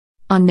weight.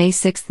 On May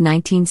 6,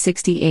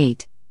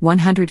 1968,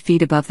 100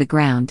 feet above the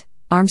ground,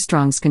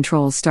 Armstrong's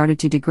controls started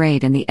to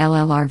degrade and the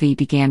LLRV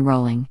began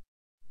rolling.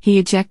 He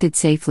ejected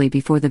safely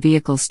before the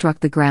vehicle struck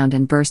the ground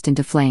and burst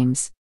into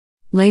flames.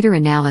 Later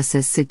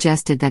analysis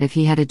suggested that if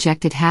he had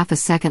ejected half a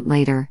second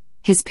later,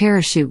 his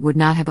parachute would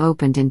not have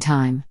opened in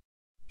time.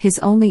 His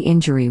only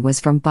injury was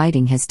from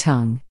biting his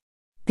tongue.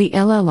 The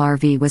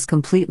LLRV was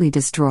completely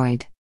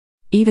destroyed.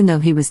 Even though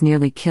he was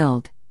nearly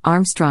killed,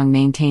 Armstrong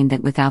maintained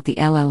that without the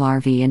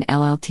LLRV and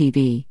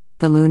LLTV,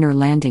 the lunar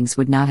landings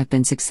would not have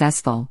been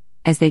successful,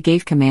 as they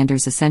gave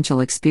commanders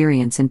essential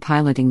experience in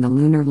piloting the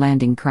lunar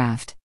landing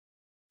craft.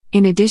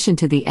 In addition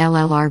to the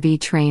LLRV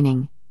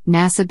training,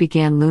 NASA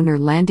began lunar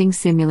landing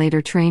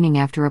simulator training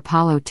after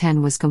Apollo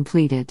 10 was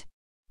completed.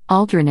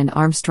 Aldrin and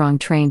Armstrong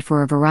trained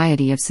for a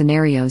variety of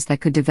scenarios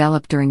that could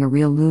develop during a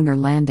real lunar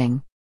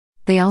landing.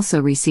 They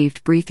also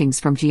received briefings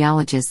from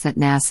geologists at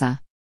NASA.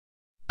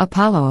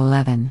 Apollo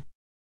 11.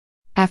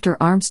 After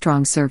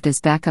Armstrong served as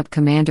backup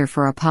commander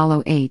for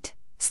Apollo 8,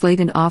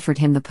 Slayton offered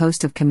him the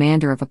post of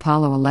commander of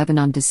Apollo 11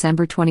 on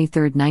December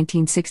 23,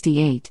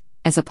 1968,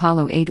 as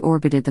Apollo 8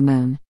 orbited the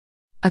Moon.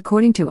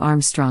 According to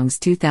Armstrong's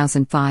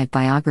 2005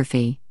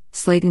 biography,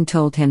 Slayton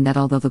told him that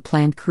although the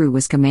planned crew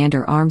was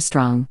Commander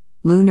Armstrong,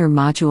 Lunar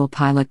Module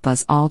Pilot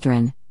Buzz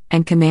Aldrin,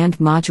 and Command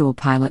Module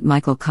Pilot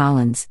Michael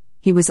Collins,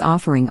 he was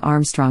offering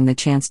Armstrong the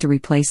chance to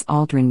replace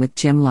Aldrin with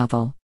Jim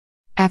Lovell.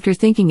 After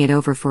thinking it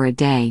over for a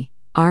day,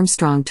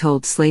 Armstrong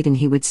told Slayton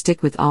he would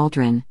stick with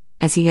Aldrin,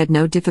 as he had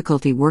no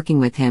difficulty working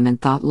with him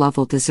and thought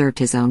Lovell deserved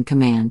his own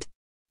command.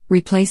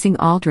 Replacing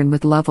Aldrin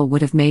with Lovell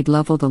would have made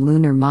Lovell the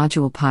Lunar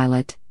Module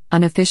Pilot,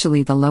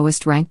 unofficially the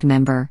lowest-ranked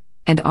member,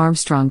 and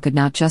Armstrong could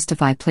not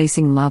justify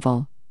placing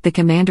Lovell, the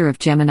commander of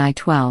Gemini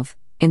 12,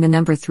 in the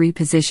number 3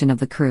 position of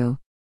the crew.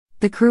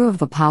 The crew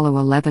of Apollo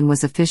 11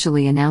 was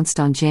officially announced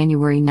on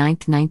January 9,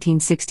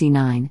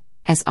 1969,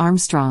 as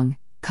Armstrong,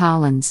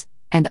 Collins,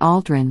 and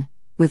Aldrin,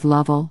 with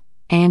Lovell,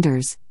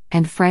 Anders,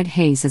 and Fred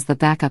Hayes as the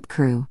backup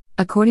crew.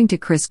 According to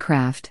Chris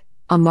Kraft,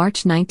 a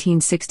March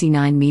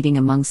 1969 meeting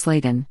among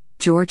Slayton,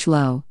 George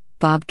Low,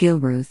 Bob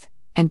Gilruth,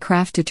 and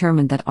Kraft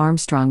determined that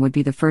Armstrong would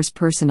be the first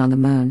person on the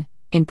Moon,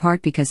 in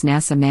part because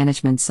NASA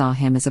management saw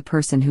him as a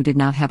person who did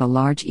not have a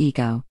large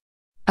ego.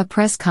 A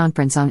press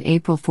conference on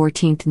April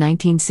 14,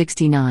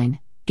 1969,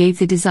 gave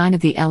the design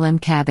of the LM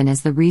cabin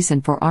as the reason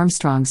for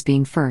Armstrong's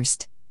being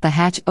first. The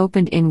hatch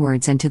opened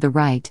inwards and to the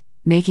right,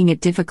 making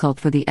it difficult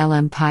for the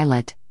LM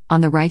pilot,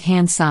 on the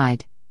right-hand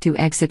side, to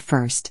exit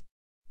first.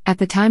 At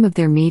the time of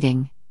their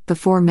meeting, the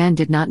 4 men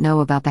did not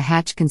know about the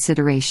hatch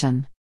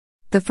consideration.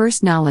 The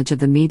first knowledge of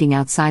the meeting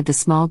outside the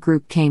small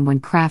group came when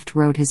Kraft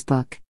wrote his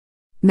book.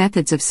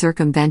 Methods of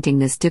circumventing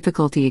this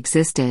difficulty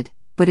existed,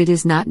 but it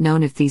is not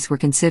known if these were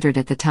considered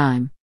at the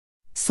time.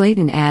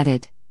 Slayton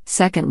added,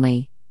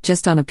 "Secondly,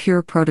 just on a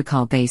pure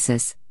protocol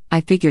basis, I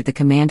figured the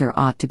commander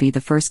ought to be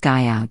the first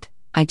guy out.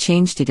 I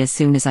changed it as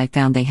soon as I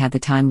found they had the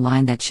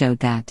timeline that showed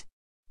that."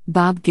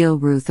 Bob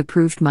Gilruth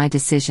approved my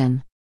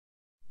decision.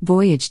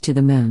 Voyage to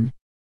the Moon.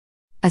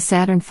 A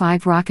Saturn V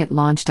rocket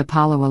launched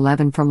Apollo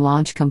 11 from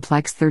Launch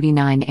Complex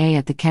 39A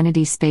at the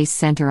Kennedy Space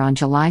Center on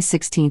July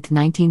 16,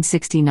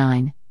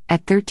 1969,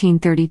 at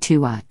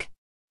 13:32 UC.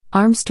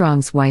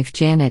 Armstrong's wife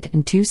Janet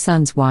and two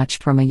sons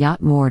watched from a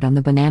yacht moored on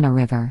the Banana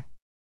River.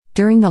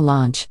 During the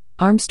launch,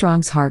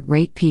 Armstrong's heart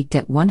rate peaked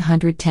at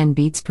 110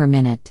 beats per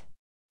minute.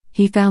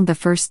 He found the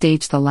first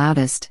stage the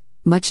loudest,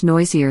 much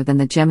noisier than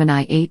the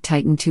Gemini 8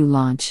 Titan II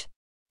launch.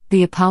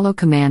 The Apollo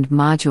Command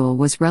Module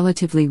was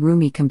relatively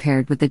roomy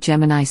compared with the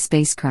Gemini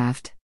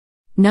spacecraft.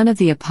 None of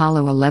the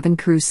Apollo 11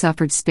 crew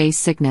suffered space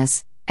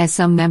sickness, as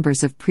some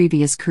members of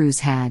previous crews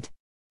had.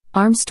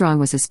 Armstrong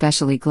was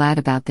especially glad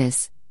about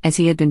this, as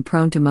he had been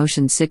prone to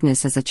motion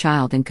sickness as a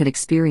child and could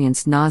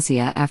experience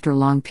nausea after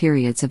long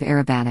periods of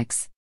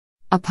aerobatics.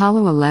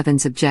 Apollo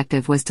 11's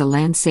objective was to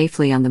land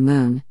safely on the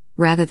Moon,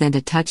 rather than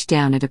to touch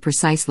down at a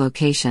precise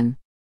location.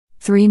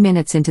 3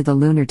 minutes into the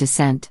lunar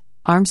descent,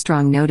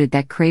 Armstrong noted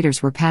that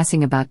craters were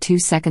passing about 2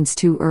 seconds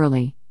too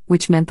early,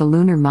 which meant the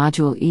lunar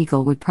module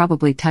Eagle would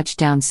probably touch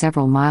down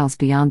several miles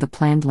beyond the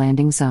planned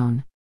landing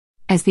zone.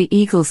 As the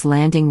Eagle's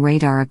landing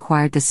radar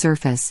acquired the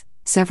surface,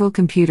 several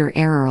computer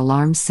error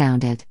alarms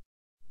sounded.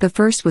 The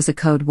first was a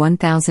code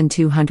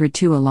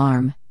 1202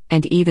 alarm,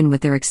 and even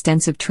with their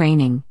extensive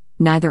training,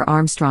 neither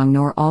Armstrong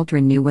nor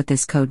Aldrin knew what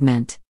this code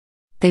meant.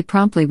 They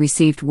promptly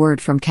received word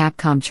from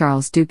Capcom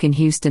Charles Duke in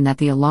Houston that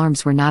the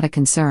alarms were not a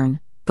concern.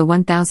 The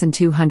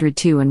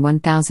 1202 and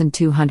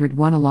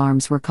 1201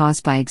 alarms were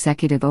caused by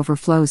executive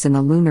overflows in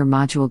the Lunar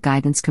Module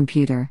Guidance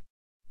Computer.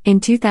 In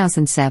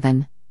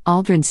 2007,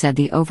 Aldrin said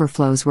the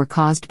overflows were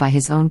caused by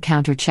his own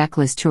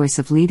counter-checklist choice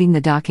of leaving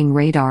the docking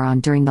radar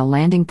on during the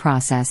landing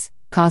process,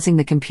 causing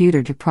the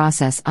computer to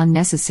process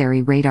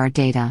unnecessary radar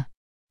data.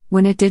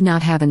 When it did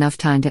not have enough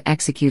time to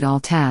execute all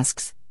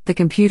tasks, the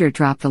computer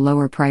dropped the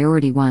lower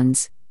priority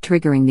ones,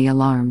 triggering the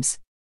alarms.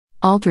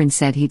 Aldrin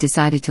said he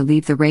decided to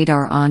leave the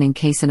radar on in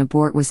case an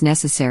abort was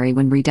necessary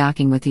when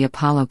redocking with the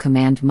Apollo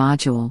Command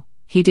Module.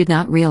 He did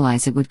not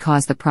realize it would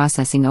cause the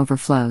processing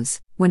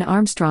overflows. When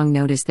Armstrong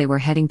noticed they were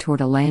heading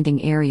toward a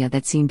landing area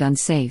that seemed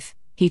unsafe,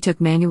 he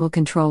took manual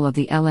control of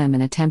the LM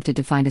and attempted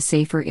to find a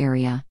safer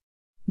area.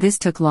 This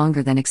took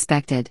longer than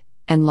expected,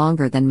 and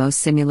longer than most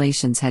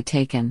simulations had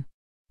taken.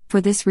 For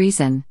this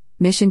reason,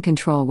 Mission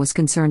Control was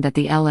concerned that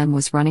the LM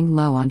was running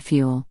low on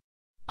fuel.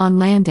 On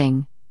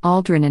landing,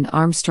 Aldrin and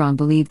Armstrong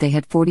believed they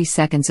had 40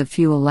 seconds of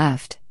fuel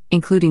left,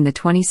 including the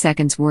 20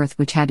 seconds worth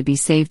which had to be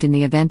saved in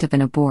the event of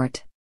an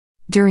abort.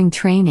 During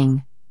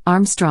training,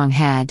 Armstrong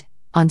had,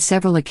 on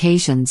several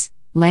occasions,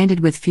 landed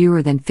with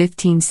fewer than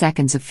 15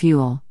 seconds of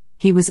fuel.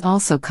 He was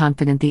also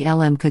confident the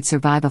LM could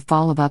survive a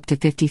fall of up to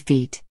 50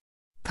 feet.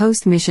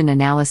 Post-mission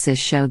analysis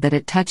showed that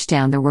at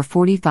touchdown there were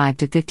 45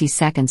 to 50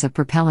 seconds of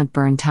propellant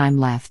burn time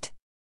left.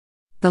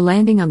 The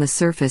landing on the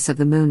surface of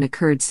the Moon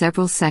occurred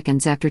several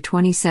seconds after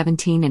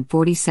 2017 and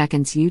 40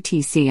 seconds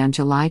UTC on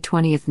July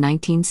 20,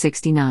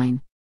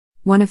 1969.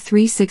 One of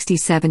 3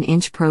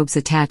 67-inch probes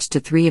attached to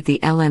 3 of the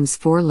LM's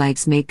 4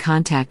 legs made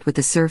contact with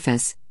the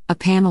surface, a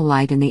panel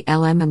light in the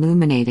LM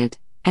illuminated,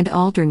 and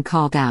Aldrin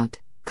called out,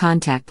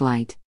 "Contact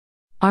light."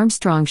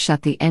 Armstrong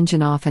shut the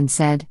engine off and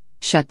said,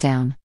 "Shut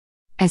down."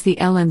 As the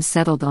LM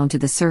settled onto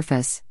the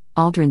surface,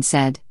 Aldrin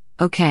said,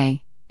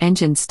 "Okay,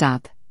 engine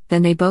stop."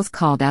 Then they both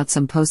called out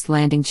some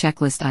post-landing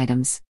checklist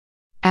items.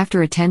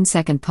 After a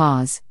 10-second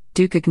pause,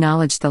 Duke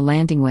acknowledged the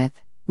landing with,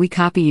 "We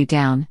copy you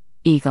down,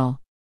 Eagle."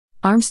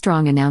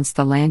 Armstrong announced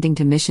the landing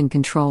to Mission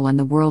Control and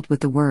the world with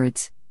the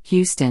words,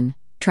 "Houston,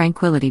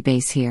 Tranquility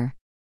Base here.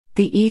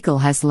 The Eagle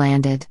has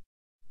landed."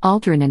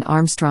 Aldrin and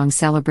Armstrong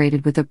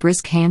celebrated with a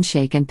brisk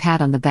handshake and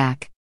pat on the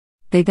back.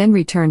 They then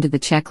returned to the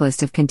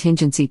checklist of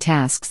contingency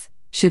tasks,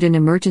 should an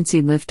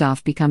emergency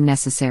liftoff become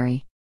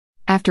necessary.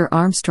 After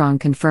Armstrong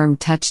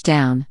confirmed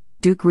touchdown,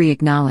 Duke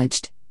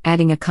re-acknowledged,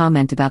 adding a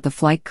comment about the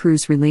flight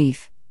crew's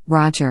relief,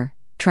 "Roger,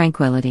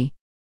 Tranquility.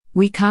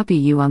 We copy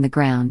you on the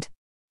ground.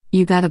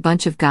 You got a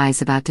bunch of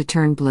guys about to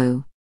turn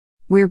blue.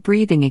 We're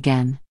breathing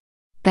again.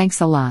 Thanks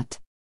a lot."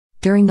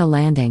 During the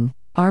landing,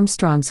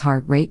 Armstrong's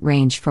heart rate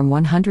ranged from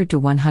 100 to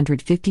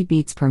 150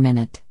 beats per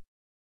minute.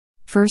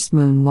 First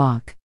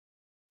moonwalk.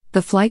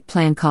 The flight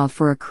plan called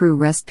for a crew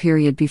rest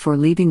period before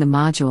leaving the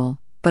module,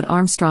 but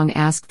Armstrong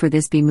asked for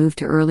this be moved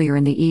to earlier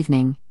in the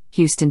evening,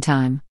 Houston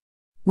time.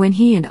 When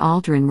he and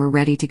Aldrin were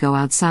ready to go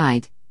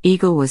outside,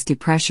 Eagle was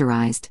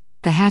depressurized,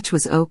 the hatch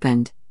was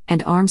opened,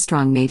 and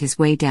Armstrong made his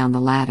way down the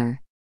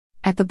ladder.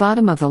 At the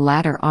bottom of the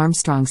ladder,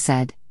 Armstrong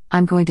said,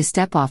 "I'm going to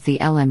step off the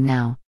LM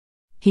now."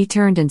 He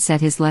turned and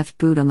set his left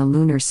boot on the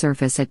lunar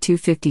surface at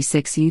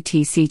 2:56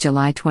 UTC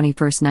July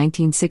 21,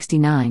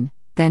 1969,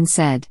 then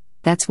said,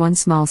 "That's one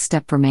small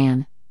step for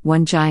man,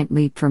 One Giant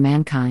Leap for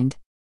Mankind.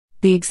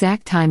 The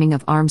exact timing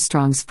of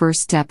Armstrong's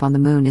first step on the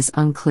moon is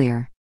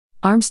unclear.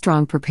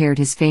 Armstrong prepared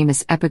his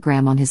famous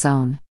epigram on his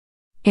own.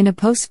 In a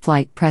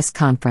post-flight press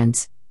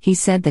conference, he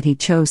said that he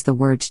chose the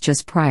words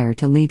just prior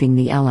to leaving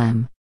the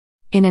LM.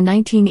 In a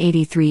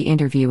 1983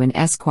 interview in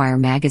Esquire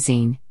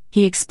magazine,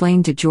 he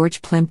explained to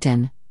George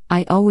Plimpton,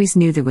 "I always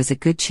knew there was a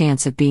good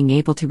chance of being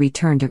able to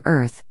return to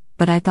Earth,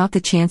 but I thought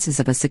the chances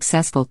of a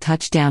successful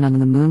touchdown on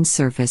the moon's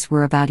surface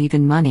were about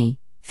even money,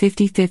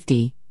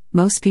 50-50.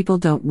 Most people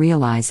don't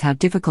realize how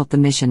difficult the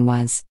mission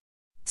was.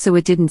 So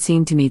it didn't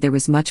seem to me there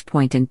was much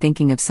point in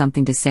thinking of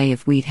something to say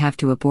if we'd have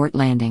to abort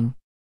landing."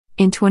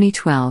 In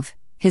 2012,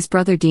 his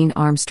brother Dean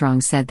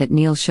Armstrong said that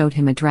Neil showed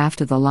him a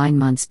draft of the line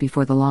months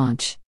before the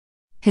launch.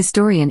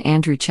 Historian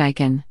Andrew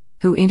Chaikin,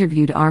 who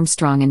interviewed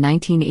Armstrong in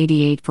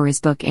 1988 for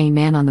his book A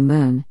Man on the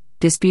Moon,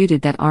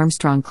 disputed that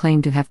Armstrong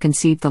claimed to have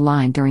conceived the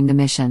line during the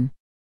mission.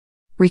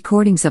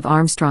 Recordings of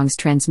Armstrong's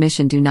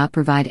transmission do not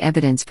provide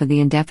evidence for the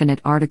indefinite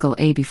article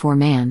A before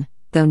man,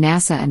 though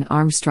NASA and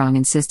Armstrong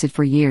insisted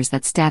for years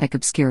that static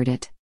obscured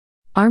it.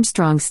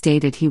 Armstrong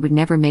stated he would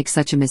never make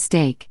such a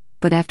mistake,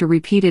 but after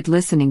repeated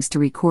listenings to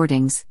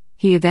recordings,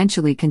 he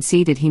eventually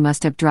conceded he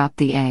must have dropped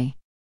the A.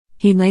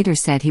 He later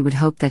said he would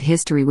hope that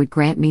history would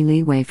grant me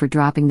leeway for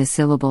dropping the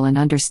syllable and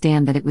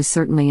understand that it was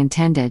certainly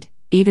intended,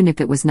 even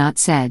if it was not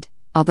said,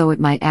 although it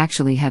might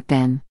actually have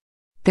been.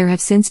 There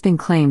have since been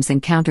claims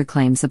and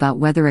counterclaims about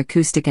whether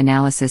acoustic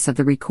analysis of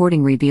the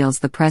recording reveals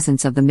the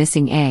presence of the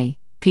missing A.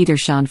 Peter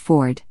Sean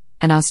Ford,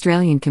 an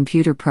Australian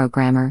computer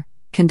programmer,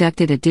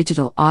 conducted a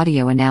digital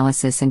audio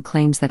analysis and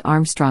claims that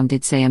Armstrong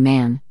did say a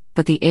man,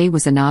 but the A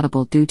was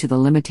inaudible due to the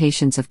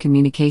limitations of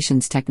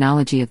communications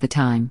technology of the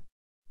time.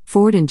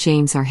 Ford and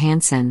James R.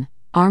 Hansen,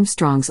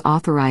 Armstrong's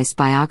authorized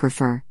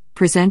biographer,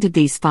 presented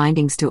these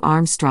findings to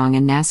Armstrong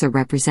and NASA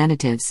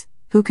representatives,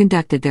 who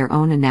conducted their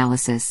own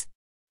analysis.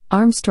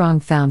 Armstrong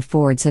found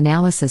Ford's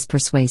analysis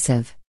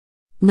persuasive.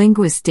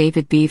 Linguists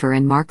David Beaver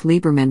and Mark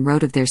Lieberman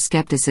wrote of their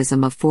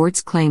skepticism of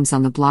Ford's claims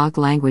on the blog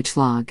Language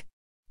Log.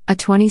 A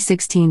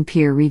 2016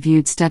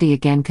 peer-reviewed study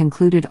again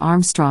concluded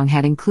Armstrong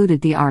had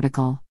included the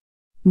article.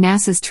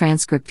 NASA's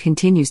transcript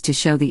continues to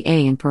show the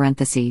A in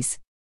parentheses.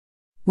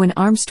 When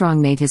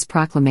Armstrong made his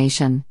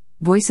proclamation,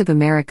 Voice of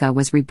America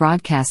was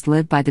rebroadcast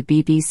live by the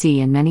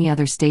BBC and many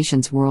other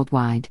stations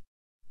worldwide.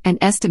 An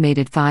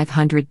estimated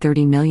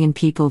 530 million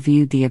people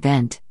viewed the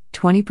event,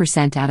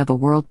 20% out of a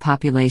world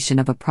population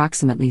of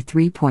approximately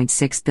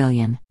 3.6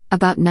 billion.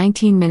 About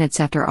 19 minutes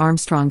after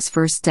Armstrong's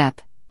first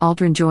step,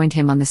 Aldrin joined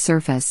him on the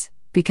surface,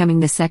 becoming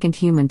the second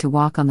human to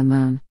walk on the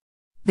moon.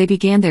 They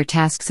began their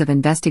tasks of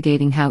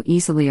investigating how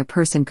easily a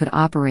person could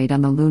operate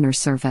on the lunar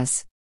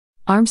surface.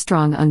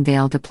 Armstrong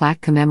unveiled a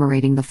plaque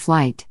commemorating the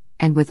flight,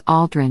 and with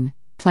Aldrin,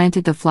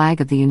 planted the flag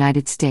of the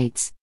United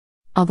States.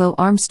 Although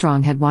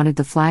Armstrong had wanted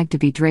the flag to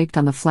be draped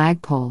on the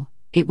flagpole,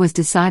 it was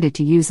decided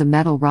to use a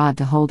metal rod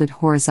to hold it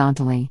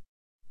horizontally.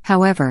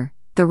 However,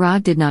 the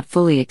rod did not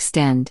fully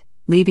extend,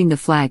 leaving the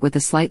flag with a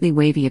slightly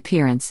wavy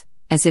appearance,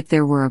 as if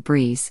there were a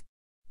breeze.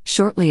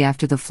 Shortly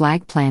after the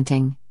flag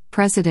planting,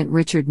 President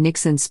Richard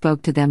Nixon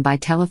spoke to them by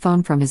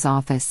telephone from his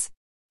office.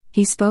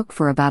 He spoke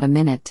for about a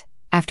minute,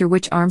 after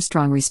which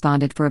Armstrong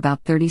responded for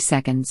about 30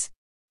 seconds.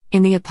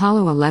 In the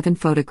Apollo 11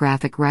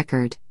 photographic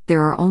record,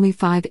 there are only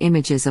 5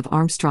 images of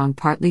Armstrong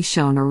partly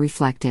shown or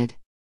reflected.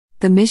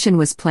 The mission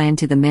was planned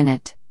to the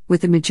minute,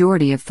 with the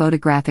majority of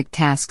photographic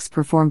tasks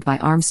performed by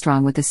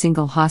Armstrong with a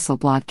single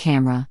Hasselblad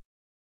camera.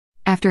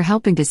 After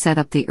helping to set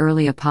up the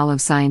early Apollo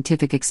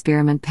scientific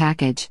experiment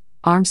package,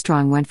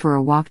 Armstrong went for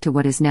a walk to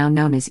what is now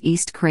known as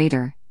East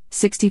Crater,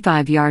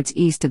 65 yards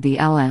east of the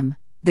LM,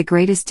 the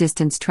greatest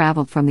distance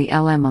traveled from the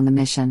LM on the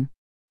mission.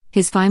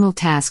 His final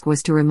task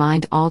was to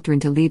remind Aldrin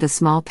to leave a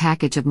small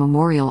package of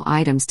memorial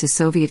items to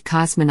Soviet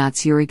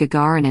cosmonauts Yuri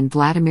Gagarin and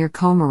Vladimir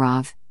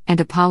Komarov, and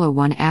Apollo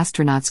 1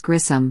 astronauts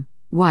Grissom,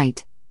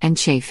 White, and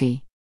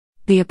Chaffee.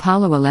 The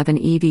Apollo 11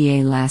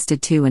 EVA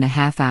lasted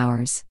 2.5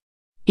 hours.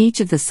 Each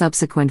of the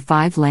subsequent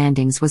 5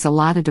 landings was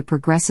allotted a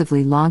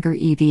progressively longer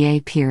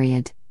EVA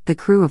period. The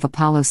crew of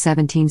Apollo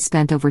 17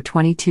 spent over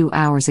 22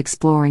 hours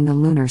exploring the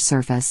lunar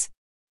surface.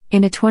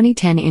 In a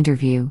 2010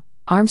 interview,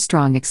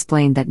 Armstrong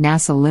explained that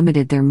NASA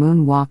limited their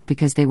moon walk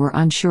because they were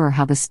unsure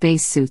how the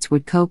spacesuits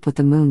would cope with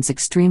the moon's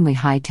extremely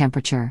high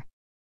temperature.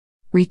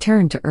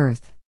 Return to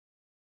Earth.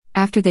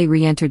 After they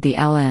re-entered the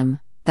LM,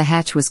 the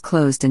hatch was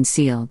closed and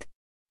sealed.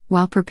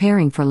 While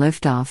preparing for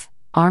liftoff,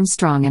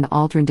 Armstrong and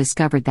Aldrin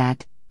discovered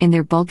that, in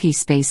their bulky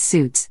space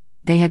suits,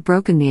 they had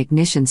broken the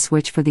ignition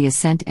switch for the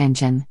ascent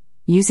engine.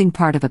 Using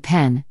part of a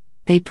pen,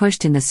 they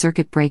pushed in the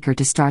circuit breaker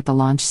to start the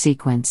launch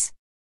sequence.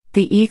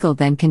 The Eagle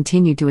then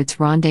continued to its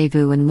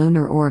rendezvous in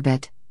lunar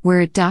orbit,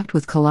 where it docked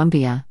with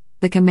Columbia,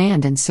 the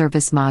command and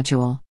service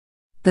module.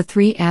 The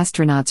 3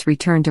 astronauts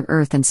returned to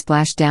Earth and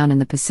splashed down in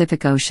the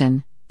Pacific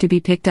Ocean, to be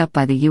picked up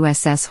by the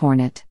USS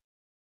Hornet.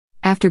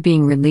 After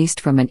being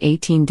released from an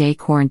 18-day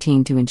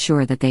quarantine to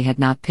ensure that they had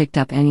not picked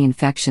up any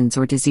infections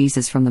or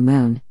diseases from the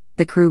moon,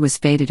 the crew was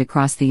feted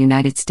across the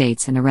United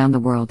States and around the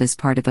world as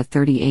part of a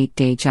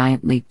 38-day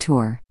Giant Leap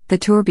tour. The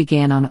tour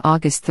began on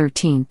August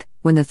 13,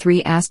 when the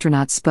three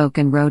astronauts spoke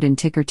and rode in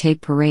ticker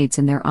tape parades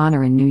in their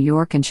honor in New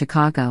York and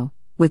Chicago,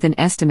 with an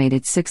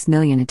estimated 6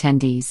 million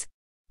attendees.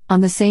 On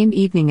the same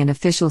evening, an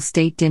official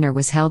state dinner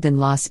was held in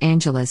Los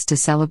Angeles to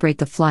celebrate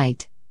the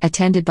flight,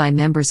 attended by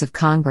members of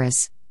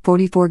Congress,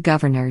 44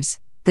 governors,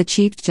 the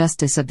Chief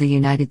Justice of the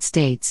United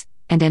States,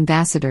 and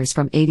ambassadors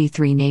from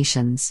 83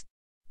 nations.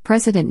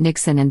 President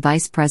Nixon and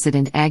Vice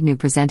President Agnew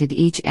presented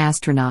each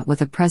astronaut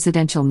with a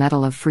Presidential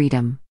Medal of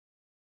Freedom.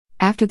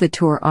 After the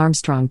tour,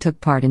 Armstrong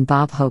took part in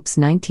Bob Hope's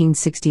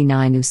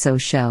 1969 USO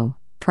show,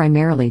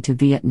 primarily to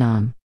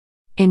Vietnam.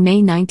 In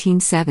May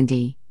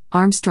 1970,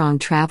 Armstrong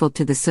traveled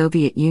to the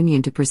Soviet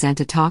Union to present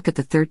a talk at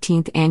the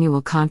 13th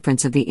Annual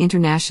Conference of the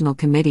International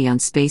Committee on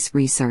Space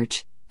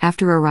Research.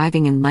 After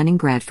arriving in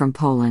Leningrad from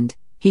Poland,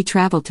 he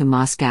traveled to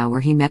Moscow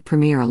where he met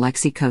Premier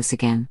Alexei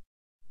Kosygin.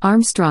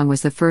 Armstrong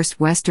was the first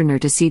Westerner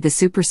to see the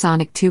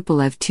supersonic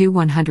Tupolev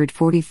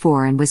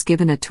Tu-144 and was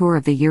given a tour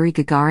of the Yuri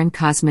Gagarin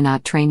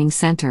Cosmonaut Training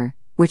Center,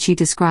 which he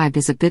described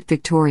as a bit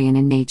Victorian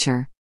in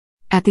nature.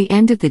 At the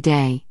end of the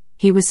day,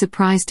 he was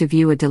surprised to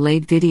view a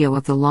delayed video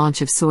of the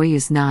launch of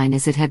Soyuz 9,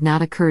 as it had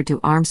not occurred to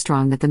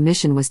Armstrong that the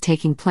mission was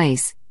taking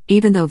place,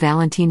 even though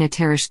Valentina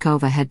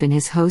Tereshkova had been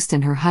his host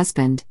and her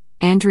husband,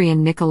 Andriy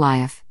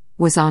Nikolaev,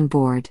 was on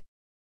board.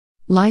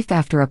 Life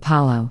after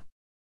Apollo.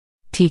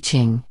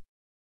 Teaching.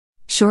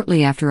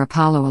 Shortly after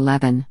Apollo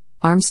 11,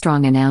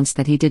 Armstrong announced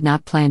that he did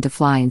not plan to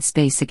fly in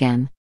space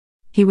again.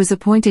 He was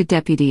appointed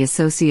Deputy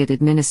Associate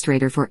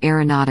Administrator for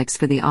Aeronautics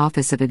for the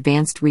Office of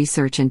Advanced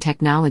Research and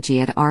Technology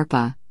at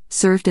ARPA,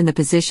 served in the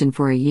position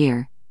for a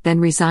year, then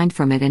resigned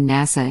from it and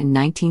NASA in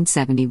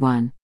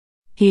 1971.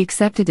 He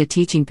accepted a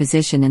teaching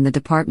position in the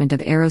Department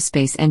of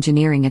Aerospace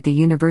Engineering at the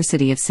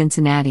University of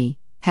Cincinnati,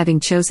 having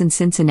chosen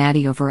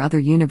Cincinnati over other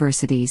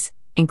universities,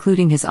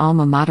 including his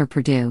alma mater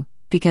Purdue,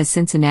 because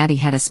Cincinnati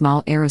had a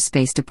small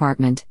aerospace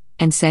department,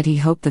 and said he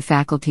hoped the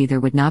faculty there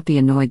would not be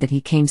annoyed that he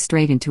came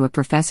straight into a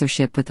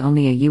professorship with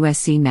only a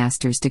USC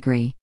master's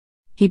degree.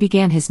 He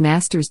began his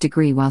master's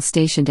degree while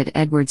stationed at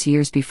Edwards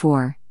years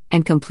before,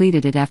 and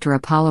completed it after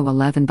Apollo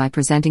 11 by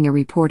presenting a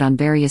report on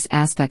various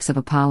aspects of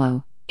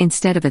Apollo,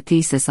 instead of a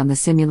thesis on the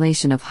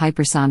simulation of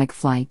hypersonic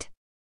flight.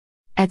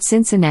 At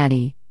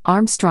Cincinnati,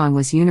 Armstrong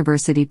was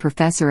University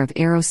Professor of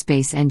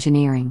Aerospace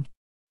Engineering.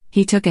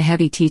 He took a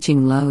heavy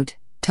teaching load,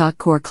 taught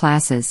core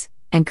classes,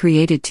 and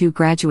created 2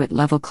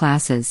 graduate-level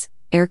classes,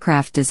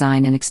 Aircraft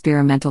Design and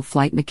Experimental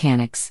Flight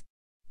Mechanics.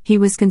 He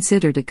was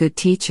considered a good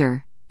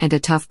teacher, and a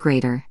tough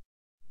grader.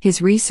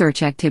 His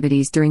research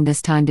activities during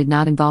this time did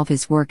not involve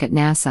his work at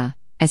NASA,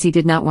 as he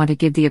did not want to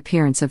give the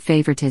appearance of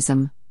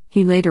favoritism.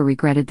 He later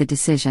regretted the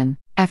decision.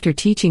 After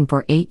teaching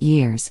for 8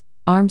 years,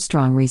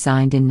 Armstrong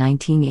resigned in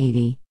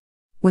 1980.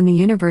 When the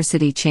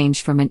university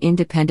changed from an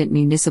independent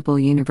municipal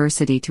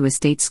university to a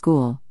state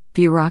school,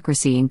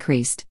 bureaucracy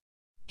increased.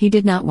 He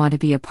did not want to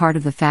be a part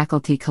of the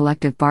faculty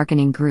collective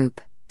bargaining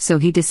group, so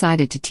he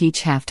decided to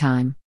teach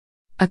half-time.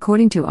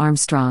 According to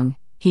Armstrong,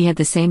 he had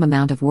the same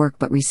amount of work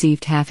but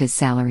received half his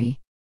salary.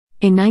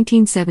 In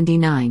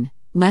 1979,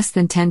 less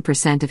than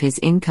 10% of his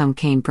income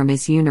came from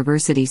his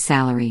university's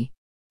salary.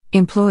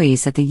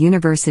 Employees at the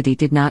university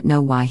did not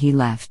know why he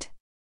left.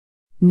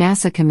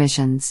 NASA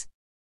commissions.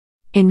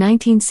 In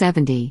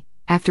 1970,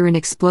 after an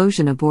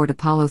explosion aboard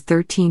Apollo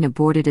 13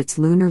 aborted its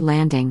lunar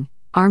landing,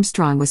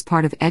 Armstrong was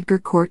part of Edgar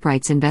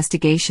Courtwright's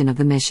investigation of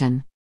the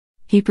mission.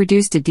 He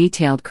produced a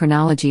detailed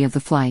chronology of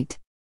the flight.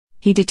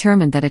 He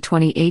determined that a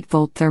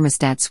 28-volt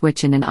thermostat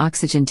switch in an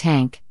oxygen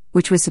tank,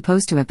 which was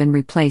supposed to have been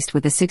replaced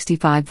with a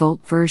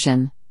 65-volt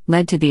version,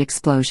 led to the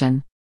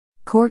explosion.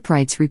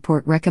 Courtwright's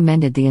report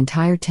recommended the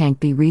entire tank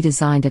be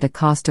redesigned at a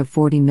cost of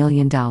 $40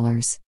 million.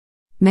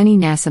 Many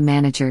NASA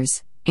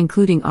managers,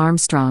 including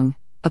Armstrong,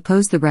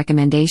 opposed the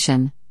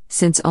recommendation,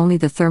 since only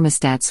the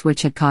thermostat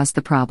switch had caused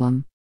the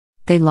problem.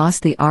 They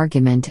lost the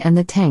argument and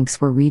the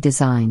tanks were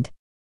redesigned.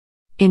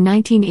 In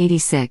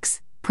 1986,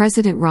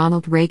 President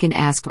Ronald Reagan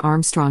asked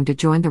Armstrong to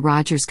join the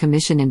Rogers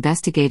Commission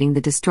investigating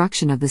the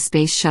destruction of the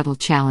Space Shuttle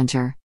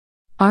Challenger.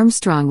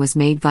 Armstrong was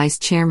made vice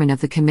chairman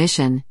of the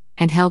commission,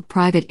 and held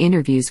private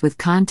interviews with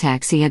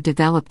contacts he had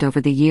developed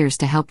over the years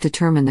to help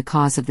determine the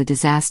cause of the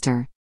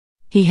disaster.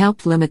 He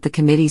helped limit the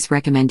committee's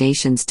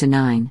recommendations to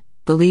 9,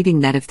 believing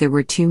that if there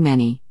were too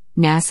many,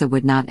 NASA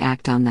would not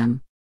act on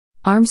them.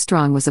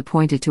 Armstrong was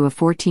appointed to a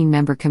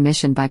 14-member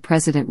commission by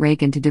President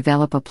Reagan to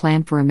develop a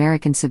plan for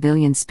American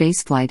civilian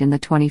spaceflight in the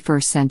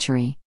 21st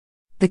century.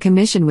 The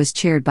commission was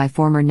chaired by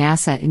former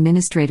NASA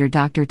Administrator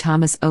Dr.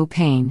 Thomas O.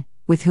 Paine,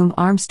 with whom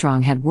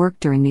Armstrong had worked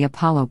during the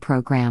Apollo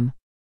program.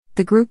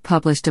 The group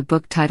published a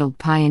book titled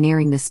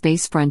Pioneering the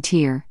Space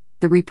Frontier,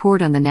 the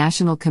report on the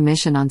National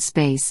Commission on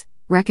Space,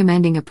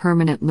 recommending a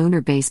permanent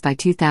lunar base by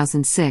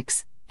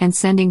 2006, and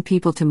sending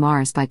people to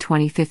Mars by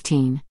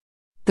 2015.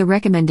 The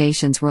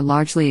recommendations were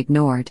largely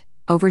ignored,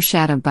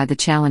 overshadowed by the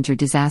Challenger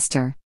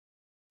disaster.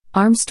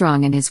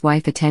 Armstrong and his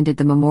wife attended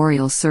the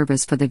memorial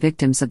service for the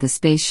victims of the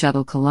Space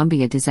Shuttle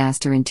Columbia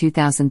disaster in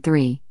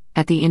 2003,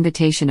 at the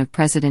invitation of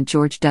President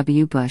George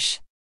W.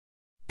 Bush.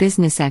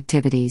 Business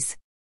activities.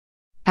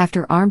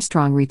 After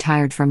Armstrong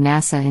retired from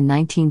NASA in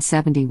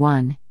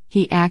 1971,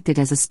 he acted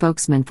as a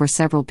spokesman for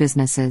several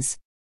businesses.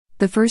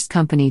 The first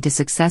company to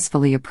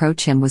successfully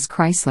approach him was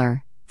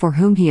Chrysler, for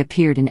whom he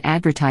appeared in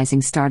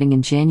advertising starting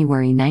in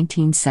January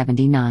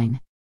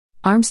 1979.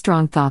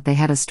 Armstrong thought they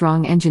had a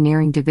strong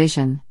engineering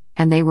division,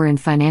 and they were in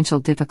financial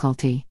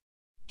difficulty.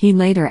 He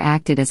later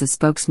acted as a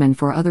spokesman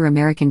for other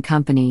American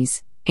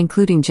companies,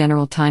 including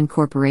General Time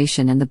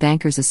Corporation and the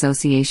Bankers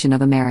Association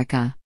of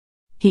America.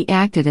 He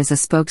acted as a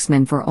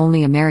spokesman for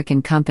only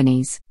American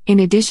companies. In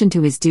addition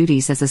to his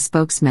duties as a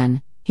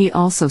spokesman, he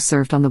also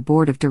served on the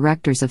board of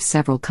directors of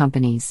several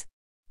companies.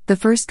 The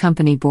first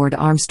company board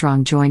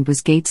Armstrong joined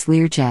was Gates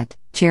Learjet,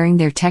 chairing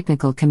their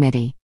technical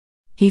committee.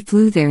 He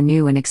flew their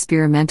new and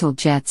experimental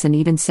jets and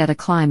even set a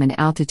climb and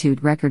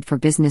altitude record for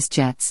business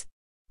jets.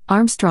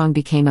 Armstrong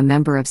became a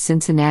member of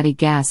Cincinnati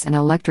Gas and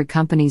Electric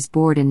Company's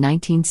board in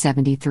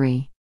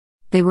 1973.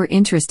 They were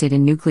interested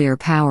in nuclear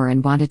power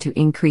and wanted to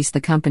increase the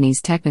company's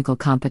technical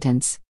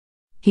competence.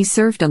 He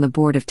served on the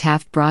board of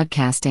Taft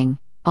Broadcasting,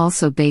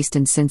 also based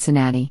in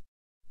Cincinnati.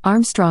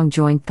 Armstrong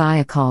joined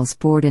Thiokol's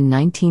board in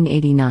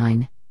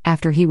 1989.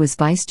 After he was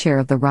vice chair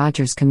of the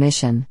Rogers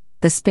Commission,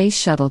 the Space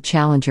Shuttle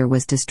Challenger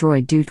was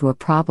destroyed due to a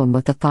problem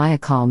with the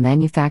Thiokol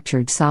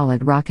manufactured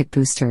solid rocket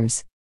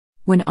boosters.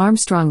 When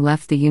Armstrong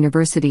left the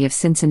University of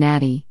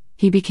Cincinnati,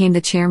 he became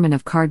the chairman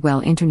of Cardwell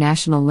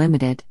International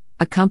Limited,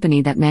 a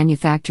company that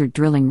manufactured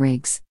drilling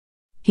rigs.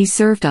 He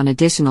served on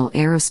additional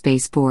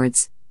aerospace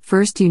boards,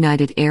 first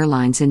United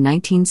Airlines in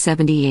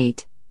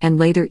 1978, and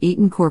later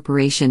Eaton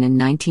Corporation in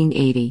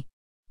 1980.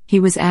 He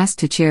was asked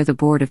to chair the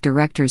board of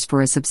directors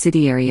for a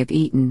subsidiary of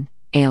Eaton,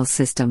 Ale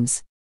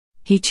Systems.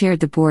 He chaired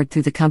the board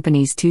through the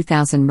company's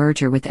 2000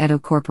 merger with Edo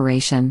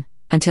Corporation,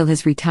 until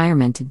his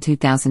retirement in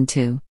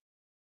 2002.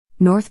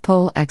 North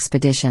Pole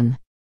Expedition.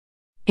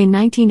 In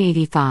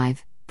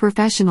 1985,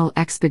 professional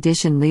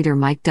expedition leader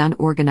Mike Dunn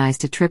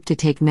organized a trip to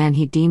take men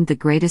he deemed the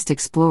greatest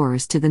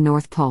explorers to the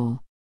North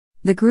Pole.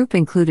 The group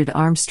included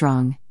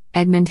Armstrong,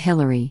 Edmund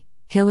Hillary,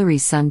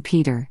 Hillary's son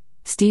Peter,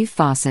 Steve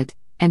Fawcett,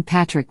 and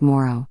Patrick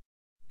Morrow.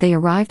 They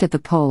arrived at the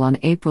pole on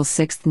April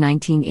 6,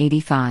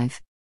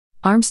 1985.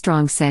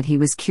 Armstrong said he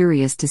was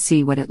curious to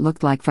see what it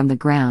looked like from the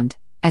ground,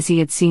 as he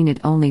had seen it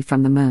only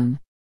from the moon.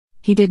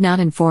 He did not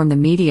inform the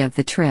media of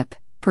the trip,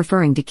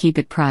 preferring to keep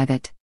it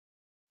private.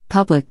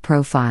 Public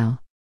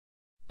profile.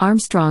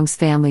 Armstrong's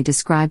family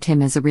described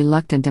him as a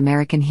reluctant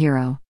American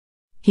hero.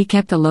 He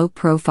kept a low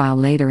profile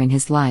later in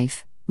his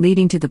life,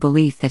 leading to the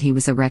belief that he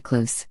was a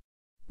recluse.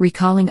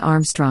 Recalling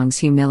Armstrong's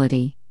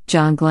humility,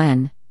 John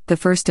Glenn, the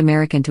first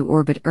American to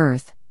orbit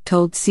Earth,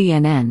 told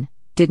CNN,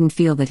 didn't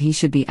feel that he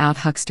should be out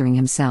huckstering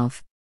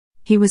himself.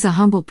 He was a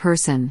humble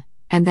person,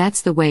 and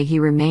that's the way he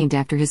remained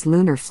after his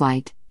lunar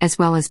flight, as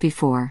well as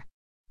before.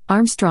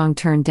 Armstrong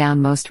turned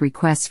down most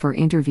requests for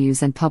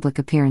interviews and public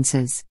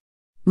appearances.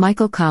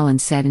 Michael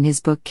Collins said in his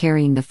book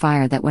Carrying the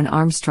Fire that when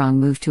Armstrong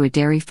moved to a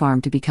dairy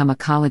farm to become a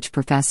college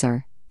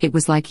professor, it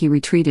was like he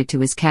retreated to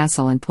his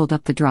castle and pulled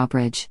up the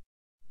drawbridge.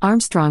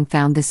 Armstrong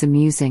found this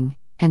amusing,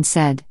 and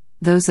said,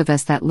 "Those of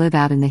us that live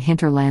out in the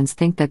hinterlands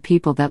think that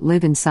people that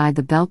live inside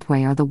the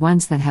Beltway are the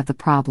ones that have the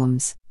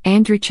problems."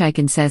 Andrew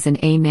Chaikin says in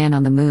A Man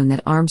on the Moon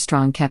that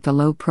Armstrong kept a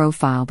low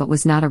profile but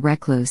was not a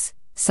recluse,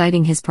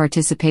 citing his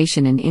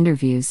participation in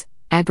interviews,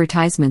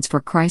 advertisements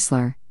for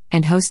Chrysler,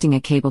 and hosting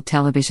a cable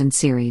television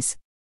series.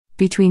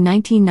 Between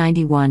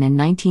 1991 and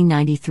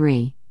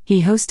 1993,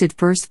 he hosted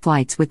First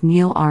Flights with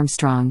Neil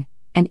Armstrong,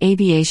 an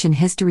aviation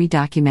history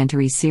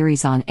documentary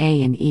series on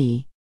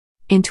A&E.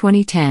 In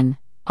 2010,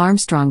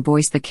 Armstrong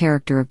voiced the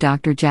character of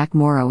Dr. Jack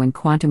Morrow in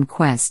Quantum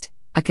Quest,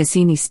 a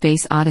Cassini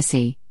space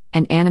odyssey,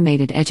 an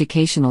animated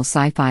educational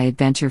sci-fi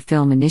adventure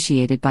film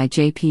initiated by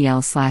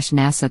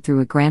JPL/NASA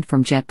through a grant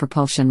from Jet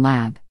Propulsion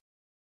Lab.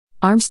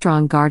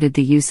 Armstrong guarded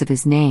the use of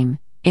his name,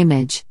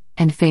 image,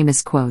 and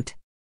famous quote.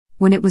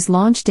 When it was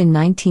launched in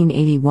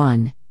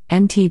 1981,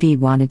 MTV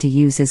wanted to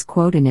use his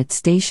quote in its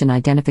station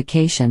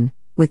identification,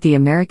 with the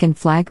American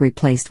flag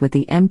replaced with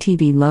the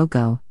MTV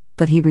logo,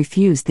 but he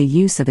refused the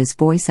use of his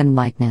voice and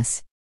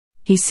likeness.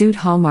 He sued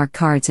Hallmark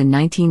Cards in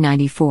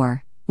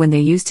 1994, when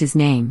they used his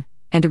name,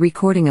 and a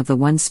recording of the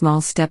One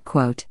Small Step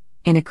quote,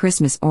 in a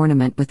Christmas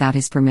ornament without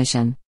his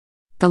permission.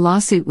 The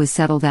lawsuit was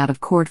settled out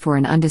of court for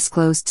an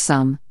undisclosed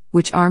sum,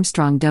 which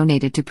Armstrong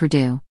donated to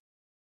Purdue.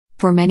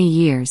 For many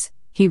years,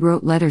 he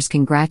wrote letters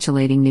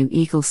congratulating new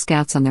Eagle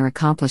Scouts on their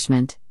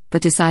accomplishment,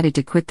 but decided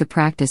to quit the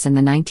practice in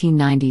the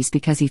 1990s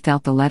because he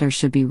felt the letters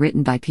should be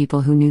written by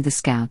people who knew the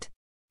Scout.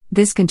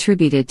 This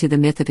contributed to the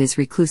myth of his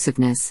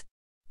reclusiveness.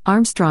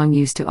 Armstrong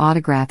used to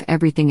autograph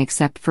everything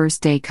except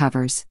first-day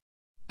covers.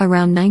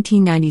 Around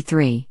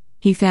 1993,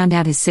 he found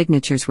out his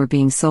signatures were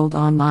being sold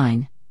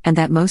online, and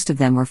that most of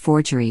them were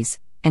forgeries,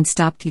 and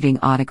stopped giving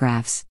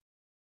autographs.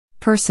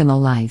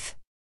 Personal life.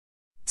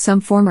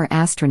 Some former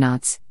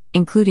astronauts,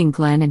 including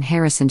Glenn and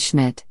Harrison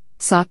Schmitt,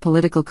 sought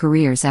political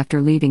careers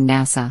after leaving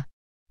NASA.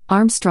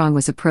 Armstrong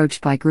was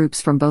approached by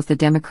groups from both the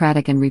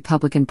Democratic and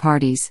Republican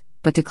parties,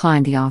 but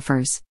declined the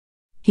offers.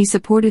 He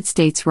supported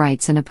states'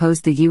 rights and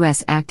opposed the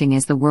U.S. acting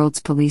as the world's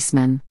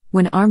policeman.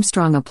 When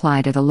Armstrong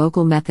applied at a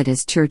local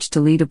Methodist church to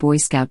lead a Boy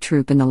Scout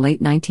troop in the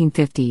late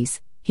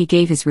 1950s, he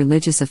gave his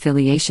religious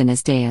affiliation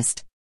as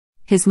deist.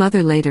 His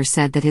mother later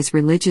said that his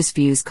religious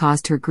views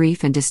caused her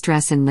grief and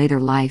distress in later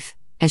life,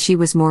 as she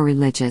was more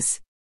religious.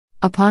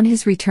 Upon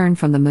his return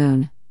from the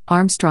moon,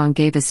 Armstrong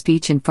gave a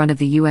speech in front of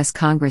the U.S.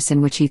 Congress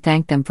in which he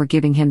thanked them for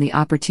giving him the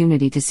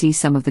opportunity to see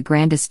some of the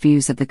grandest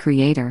views of the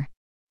Creator.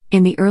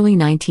 In the early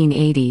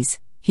 1980s,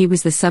 he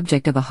was the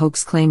subject of a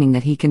hoax claiming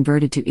that he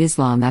converted to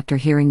Islam after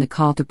hearing the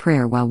call to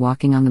prayer while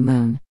walking on the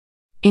moon.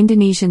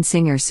 Indonesian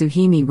singer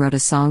Suhimi wrote a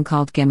song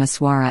called Gema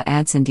Suara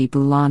Adsen di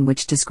Bulan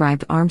which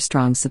described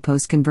Armstrong's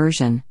supposed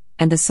conversion,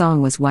 and the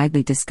song was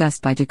widely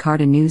discussed by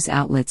Jakarta news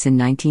outlets in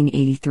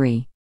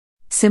 1983.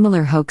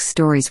 Similar hoax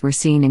stories were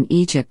seen in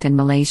Egypt and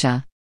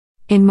Malaysia.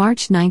 In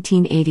March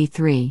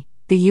 1983,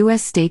 the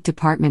U.S. State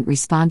Department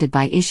responded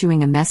by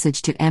issuing a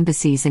message to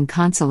embassies and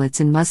consulates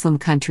in Muslim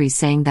countries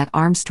saying that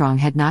Armstrong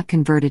had not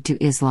converted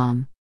to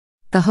Islam.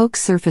 The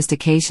hoax surfaced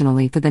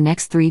occasionally for the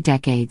next 3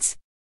 decades.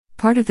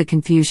 Part of the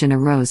confusion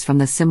arose from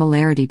the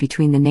similarity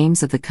between the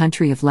names of the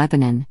country of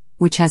Lebanon,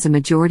 which has a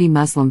majority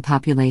Muslim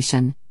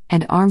population,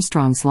 and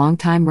Armstrong's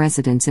longtime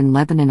residence in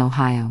Lebanon,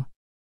 Ohio.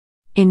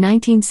 In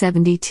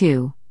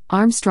 1972,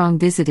 Armstrong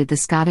visited the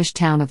Scottish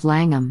town of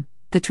Langham,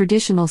 the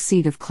traditional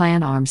seat of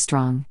Clan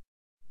Armstrong.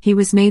 He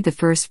was made the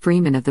first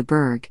freeman of the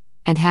burgh,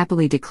 and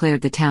happily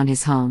declared the town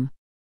his home.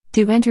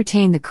 To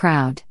entertain the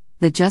crowd,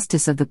 the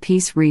Justice of the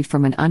Peace read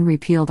from an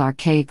unrepealed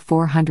archaic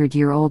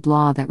 400-year-old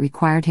law that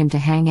required him to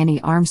hang any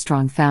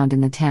Armstrong found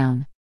in the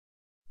town.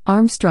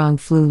 Armstrong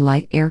flew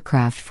light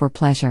aircraft for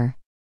pleasure.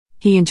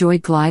 He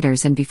enjoyed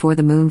gliders and before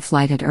the moon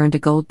flight had earned a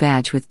gold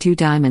badge with 2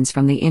 diamonds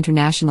from the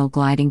International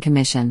Gliding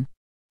Commission.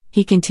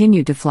 He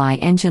continued to fly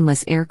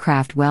engineless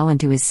aircraft well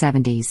into his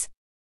 70s.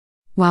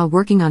 While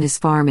working on his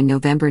farm in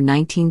November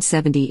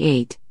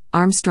 1978,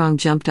 Armstrong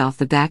jumped off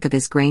the back of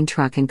his grain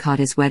truck and caught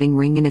his wedding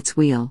ring in its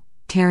wheel,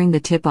 tearing the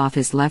tip off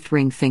his left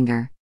ring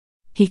finger.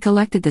 He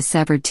collected the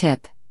severed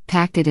tip,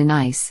 packed it in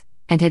ice,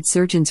 and had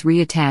surgeons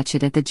reattach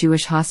it at the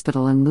Jewish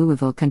Hospital in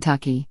Louisville,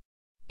 Kentucky.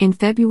 In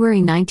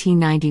February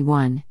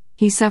 1991,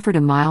 he suffered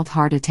a mild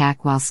heart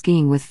attack while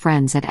skiing with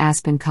friends at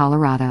Aspen,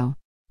 Colorado.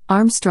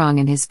 Armstrong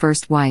and his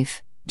first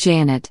wife,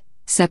 Janet,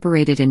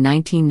 separated in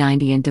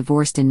 1990 and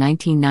divorced in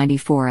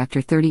 1994 after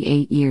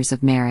 38 years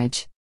of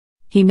marriage.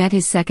 He met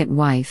his second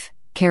wife,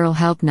 Carol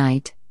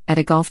Heldknight, at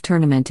a golf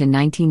tournament in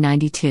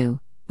 1992,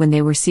 when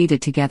they were seated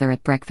together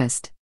at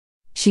breakfast.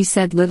 She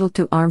said little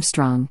to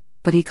Armstrong,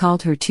 but he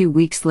called her 2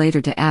 weeks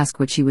later to ask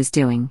what she was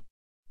doing.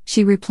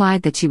 She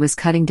replied that she was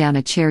cutting down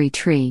a cherry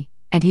tree,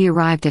 and he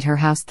arrived at her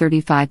house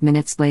 35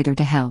 minutes later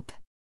to help.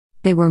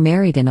 They were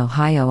married in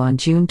Ohio on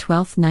June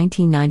 12,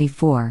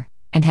 1994.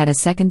 And had a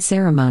second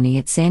ceremony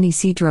at San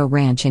Isidro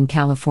Ranch in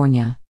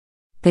California.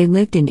 They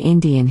lived in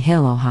Indian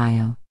Hill,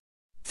 Ohio.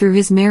 Through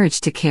his marriage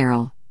to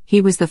Carol,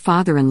 he was the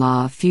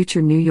father-in-law of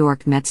future New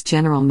York Mets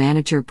general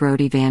manager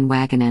Brodie Van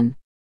Wagenen.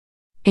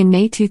 In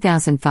May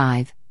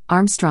 2005,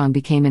 Armstrong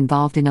became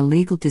involved in a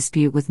legal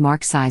dispute with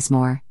Mark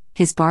Sizemore,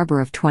 his barber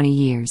of 20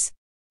 years.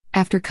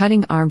 After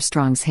cutting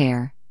Armstrong's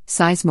hair,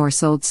 Sizemore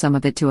sold some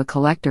of it to a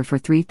collector for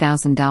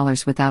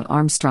 $3,000 without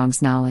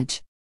Armstrong's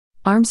knowledge.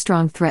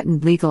 Armstrong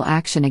threatened legal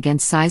action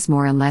against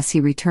Sizemore unless he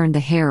returned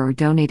the hair or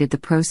donated the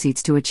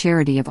proceeds to a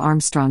charity of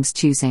Armstrong's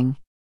choosing.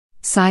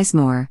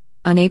 Sizemore,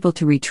 unable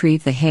to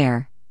retrieve the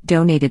hair,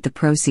 donated the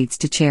proceeds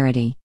to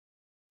charity.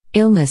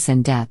 Illness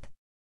and death.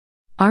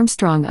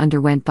 Armstrong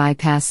underwent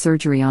bypass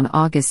surgery on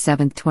August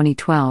 7,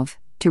 2012,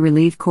 to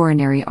relieve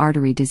coronary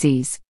artery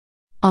disease.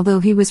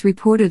 Although he was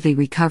reportedly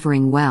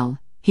recovering well,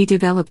 he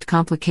developed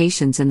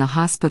complications in the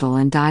hospital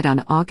and died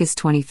on August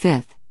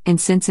 25, in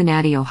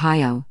Cincinnati,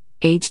 Ohio,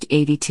 aged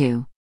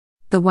 82.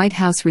 The White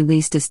House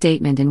released a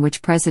statement in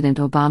which President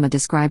Obama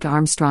described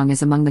Armstrong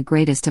as among the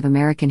greatest of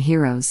American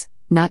heroes,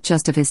 not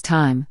just of his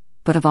time,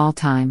 but of all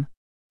time.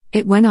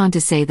 It went on to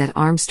say that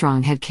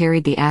Armstrong had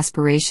carried the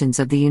aspirations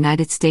of the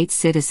United States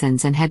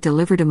citizens and had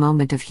delivered a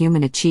moment of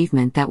human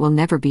achievement that will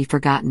never be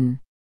forgotten.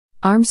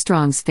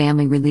 Armstrong's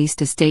family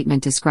released a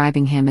statement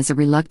describing him as a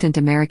reluctant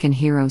American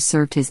hero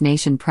served his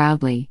nation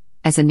proudly,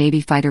 as a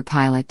Navy fighter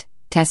pilot,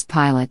 test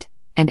pilot,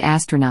 and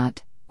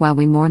astronaut. While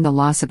we mourn the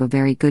loss of a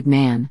very good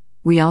man,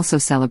 we also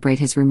celebrate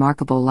his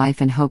remarkable life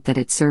and hope that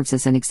it serves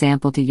as an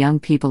example to young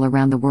people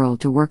around the world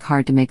to work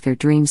hard to make their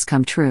dreams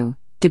come true,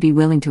 to be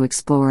willing to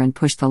explore and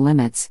push the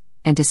limits,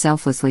 and to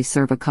selflessly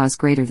serve a cause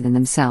greater than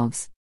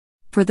themselves.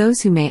 For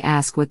those who may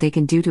ask what they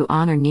can do to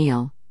honor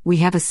Neil, we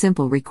have a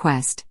simple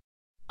request.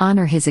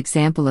 Honor his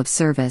example of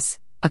service,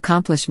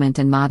 accomplishment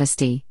and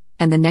modesty,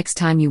 and the next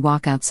time you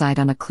walk outside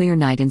on a clear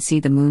night and see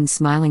the moon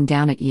smiling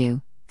down at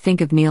you, think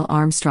of Neil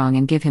Armstrong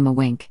and give him a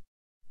wink.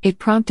 It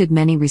prompted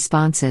many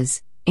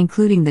responses,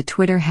 including the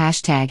Twitter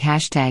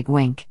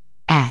 #wink,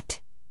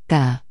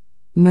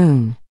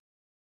 @the_moon.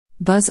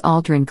 Buzz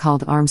Aldrin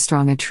called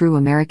Armstrong a true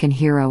American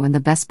hero and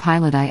the best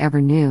pilot I ever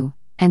knew,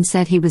 and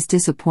said he was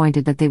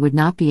disappointed that they would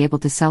not be able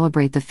to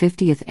celebrate the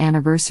 50th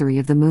anniversary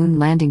of the moon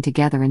landing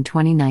together in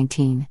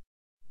 2019.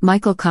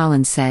 Michael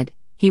Collins said,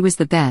 "He was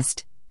the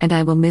best, and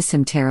I will miss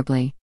him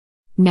terribly.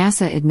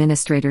 NASA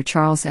Administrator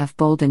Charles F.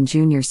 Bolden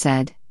Jr.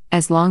 said,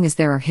 "As long as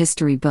there are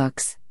history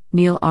books,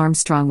 Neil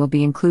Armstrong will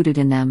be included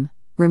in them,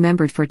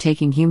 remembered for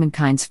taking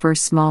humankind's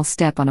first small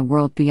step on a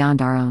world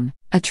beyond our own."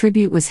 A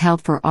tribute was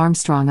held for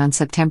Armstrong on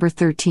September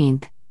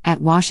 13 at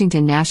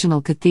Washington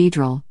National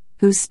Cathedral,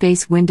 whose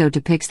space window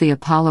depicts the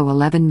Apollo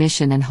 11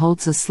 mission and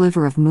holds a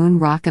sliver of moon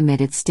rock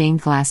amid its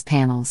stained glass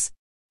panels.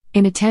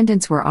 In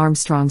attendance were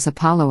Armstrong's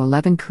Apollo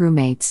 11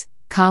 crewmates,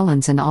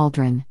 Collins and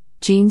Aldrin,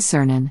 Gene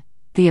Cernan,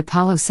 the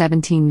Apollo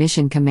 17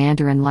 mission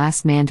commander and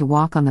last man to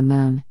walk on the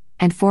moon,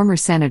 and former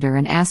Senator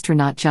and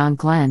astronaut John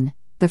Glenn,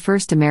 the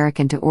first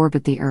American to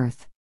orbit the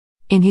Earth.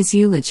 In his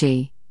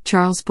eulogy,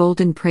 Charles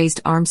Bolden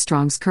praised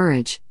Armstrong's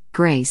courage,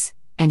 grace,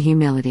 and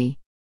humility.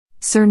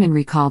 Cernan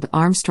recalled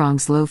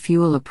Armstrong's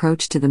low-fuel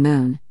approach to the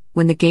moon.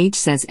 "When the gauge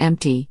says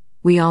empty,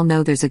 we all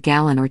know there's a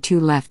gallon or two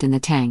left in the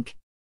tank."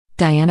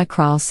 Diana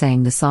Krall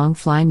sang the song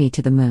 "Fly Me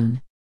to the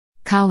Moon."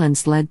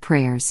 Collins led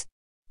prayers.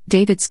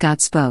 David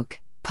Scott spoke,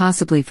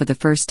 possibly for the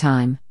first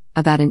time,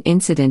 about an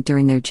incident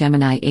during their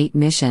Gemini 8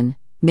 mission.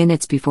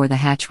 Minutes before the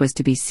hatch was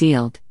to be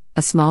sealed,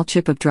 a small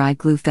chip of dry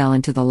glue fell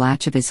into the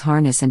latch of his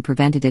harness and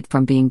prevented it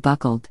from being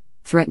buckled,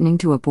 threatening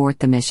to abort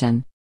the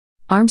mission.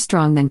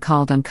 Armstrong then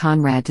called on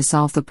Conrad to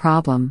solve the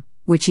problem,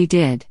 which he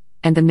did,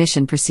 and the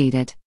mission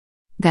proceeded.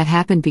 That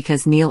happened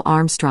because Neil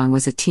Armstrong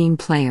was a team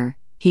player.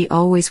 He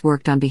always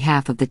worked on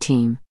behalf of the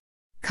team.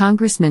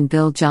 Congressman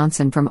Bill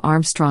Johnson from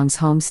Armstrong's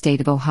home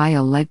state of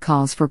Ohio led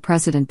calls for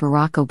President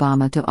Barack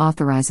Obama to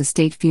authorize a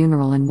state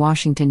funeral in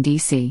Washington,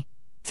 D.C.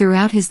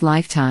 Throughout his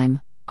lifetime,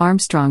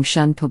 Armstrong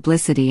shunned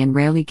publicity and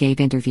rarely gave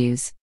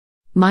interviews.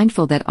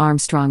 Mindful that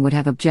Armstrong would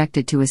have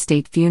objected to a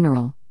state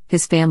funeral,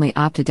 his family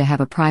opted to have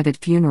a private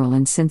funeral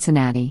in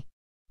Cincinnati.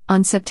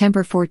 On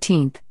September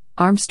 14,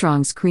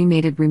 Armstrong's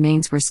cremated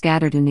remains were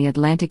scattered in the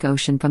Atlantic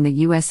Ocean from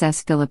the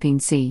USS Philippine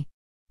Sea.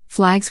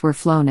 Flags were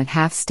flown at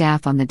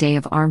half-staff on the day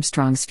of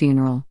Armstrong's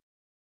funeral.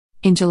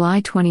 In July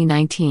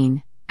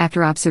 2019,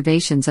 after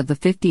observations of the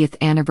 50th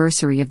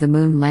anniversary of the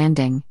moon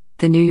landing,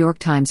 The New York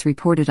Times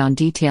reported on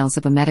details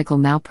of a medical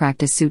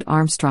malpractice suit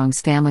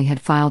Armstrong's family had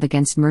filed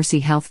against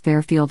Mercy Health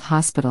Fairfield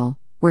Hospital,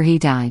 where he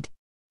died.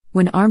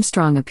 When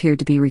Armstrong appeared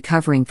to be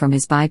recovering from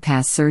his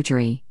bypass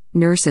surgery,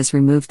 nurses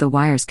removed the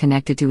wires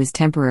connected to his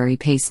temporary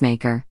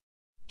pacemaker.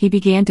 He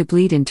began to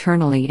bleed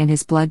internally and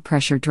his blood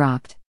pressure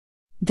dropped.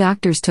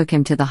 Doctors took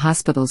him to the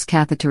hospital's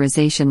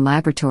catheterization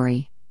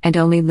laboratory, and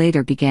only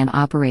later began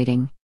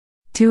operating.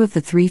 Two of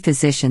the three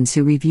physicians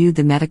who reviewed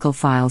the medical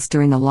files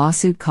during the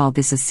lawsuit called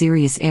this a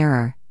serious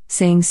error,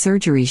 saying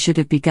surgery should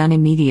have begun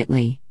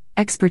immediately.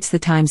 Experts the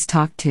Times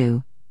talked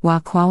to,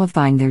 while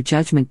qualifying their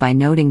judgment by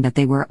noting that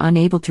they were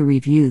unable to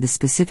review the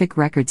specific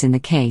records in the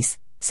case,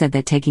 said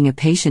that taking a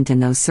patient in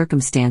those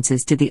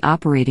circumstances to the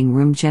operating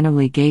room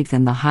generally gave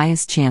them the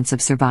highest chance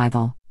of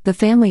survival. The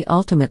family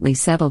ultimately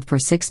settled for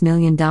 $6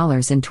 million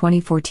in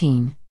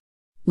 2014.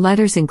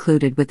 Letters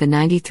included with the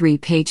 93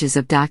 pages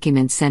of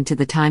documents sent to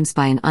the Times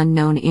by an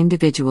unknown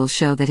individual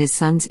show that his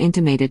sons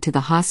intimated to the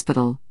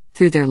hospital,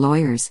 through their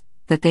lawyers,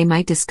 that they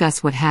might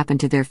discuss what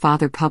happened to their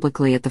father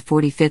publicly at the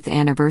 45th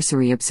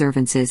anniversary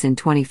observances in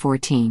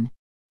 2014.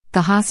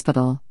 The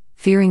hospital,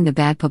 fearing the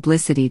bad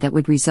publicity that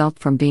would result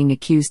from being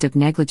accused of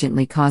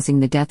negligently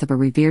causing the death of a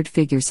revered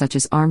figure such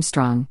as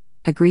Armstrong,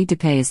 agreed to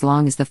pay as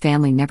long as the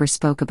family never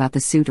spoke about the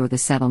suit or the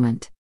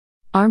settlement.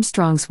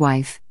 Armstrong's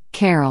wife,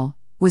 Carol,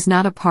 was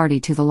not a party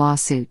to the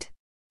lawsuit.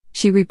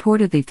 She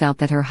reportedly felt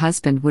that her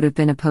husband would have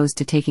been opposed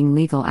to taking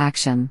legal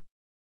action.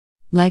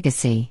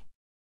 Legacy.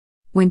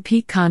 When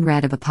Pete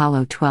Conrad of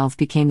Apollo 12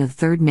 became the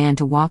third man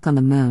to walk on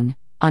the moon,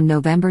 on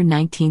November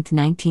 19,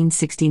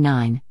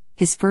 1969,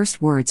 his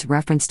first words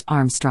referenced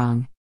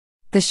Armstrong.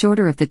 The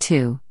shorter of the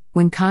two,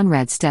 when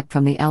Conrad stepped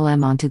from the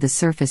LM onto the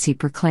surface, he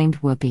proclaimed,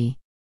 "Whoopee.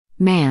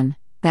 Man,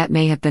 that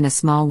may have been a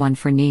small one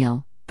for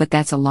Neil, but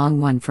that's a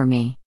long one for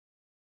me."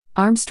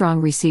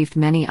 Armstrong received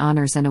many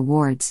honors and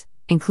awards,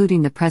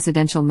 including the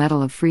Presidential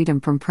Medal of Freedom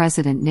from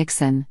President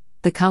Nixon,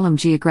 the Cullum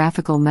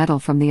Geographical Medal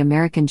from the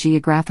American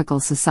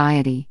Geographical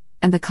Society,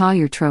 and the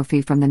Collier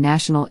Trophy from the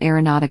National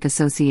Aeronautics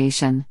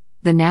Association,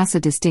 the NASA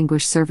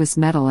Distinguished Service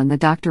Medal and the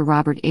Dr.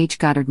 Robert H.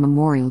 Goddard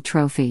Memorial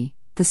Trophy,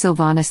 the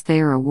Sylvanus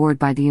Thayer Award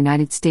by the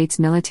United States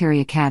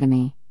Military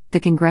Academy, the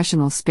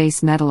Congressional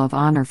Space Medal of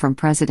Honor from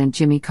President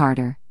Jimmy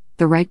Carter,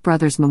 the Wright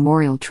Brothers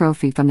Memorial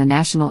Trophy from the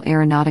National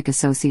Aeronautics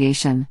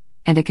Association,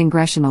 and a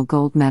Congressional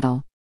Gold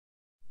Medal.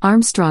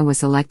 Armstrong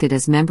was elected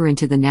as member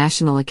into the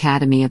National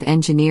Academy of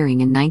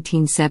Engineering in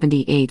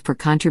 1978 for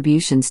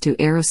contributions to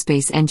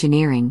aerospace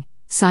engineering,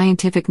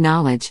 scientific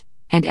knowledge,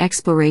 and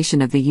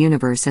exploration of the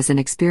universe as an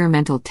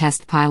experimental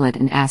test pilot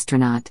and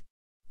astronaut.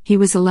 He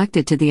was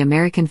elected to the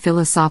American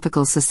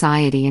Philosophical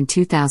Society in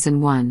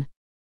 2001.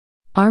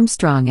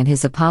 Armstrong and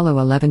his Apollo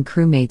 11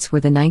 crewmates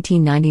were the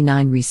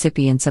 1999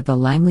 recipients of the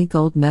Langley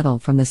Gold Medal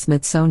from the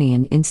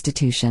Smithsonian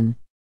Institution.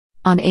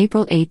 On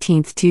April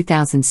 18,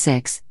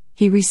 2006,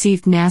 he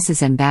received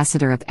NASA's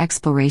Ambassador of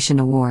Exploration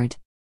Award.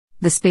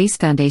 The Space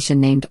Foundation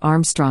named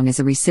Armstrong as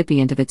a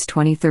recipient of its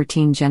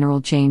 2013 General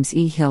James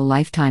E. Hill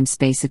Lifetime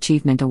Space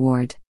Achievement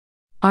Award.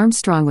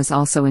 Armstrong was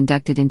also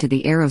inducted into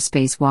the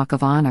Aerospace Walk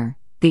of Honor,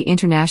 the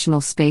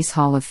International Space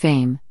Hall of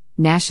Fame,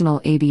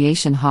 National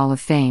Aviation Hall of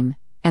Fame,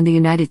 and the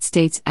United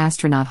States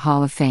Astronaut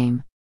Hall of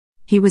Fame.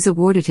 He was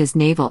awarded his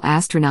Naval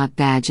Astronaut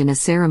Badge in a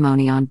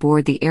ceremony on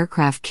board the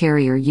aircraft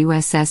carrier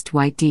USS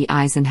Dwight D.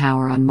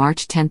 Eisenhower on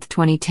March 10,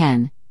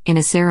 2010, in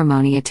a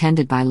ceremony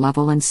attended by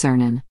Lovell and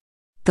Cernan.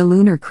 The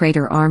lunar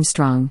crater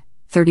Armstrong,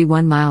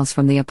 31 miles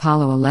from the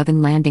Apollo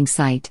 11 landing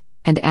site,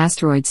 and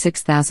asteroid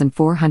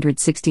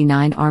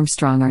 6469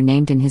 Armstrong are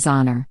named in his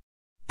honor.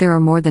 There are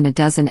more than a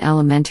dozen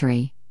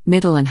elementary,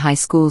 middle and high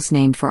schools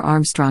named for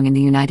Armstrong in the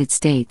United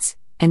States,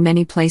 and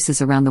many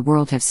places around the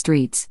world have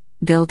streets,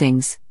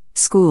 buildings,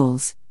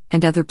 schools,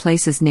 and other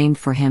places named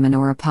for him and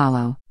or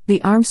Apollo.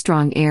 The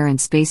Armstrong Air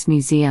and Space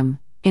Museum,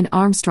 in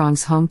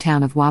Armstrong's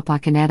hometown of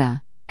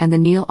Wapakoneta, and the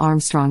Neil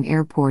Armstrong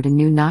Airport in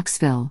New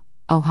Knoxville,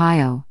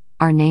 Ohio,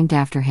 are named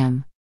after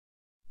him.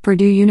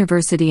 Purdue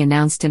University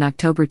announced in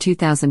October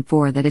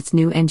 2004 that its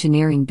new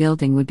engineering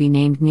building would be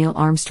named Neil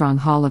Armstrong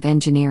Hall of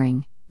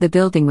Engineering. The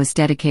building was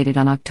dedicated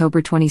on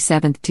October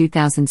 27,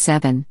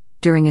 2007,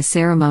 during a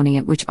ceremony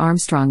at which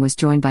Armstrong was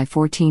joined by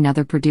 14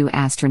 other Purdue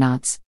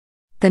astronauts.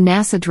 The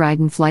NASA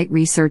Dryden Flight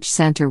Research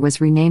Center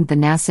was renamed the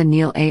NASA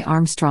Neil A.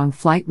 Armstrong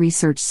Flight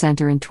Research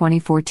Center in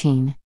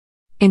 2014.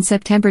 In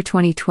September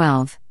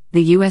 2012,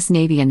 the U.S.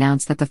 Navy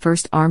announced that the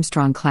first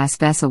Armstrong-class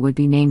vessel would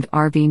be named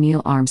RV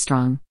Neil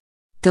Armstrong.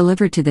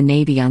 Delivered to the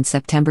Navy on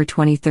September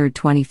 23,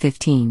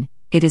 2015,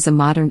 it is a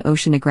modern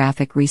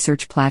oceanographic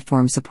research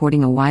platform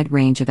supporting a wide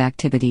range of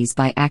activities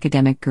by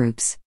academic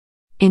groups.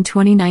 In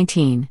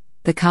 2019,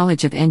 the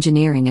College of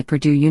Engineering at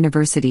Purdue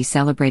University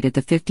celebrated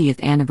the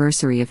 50th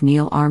anniversary of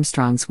Neil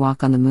Armstrong's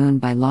walk on the moon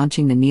by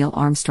launching the Neil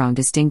Armstrong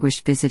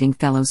Distinguished Visiting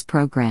Fellows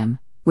Program,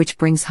 which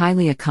brings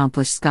highly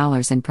accomplished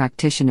scholars and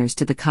practitioners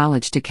to the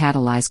college to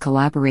catalyze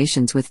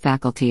collaborations with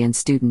faculty and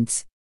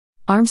students.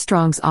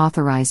 Armstrong's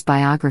authorized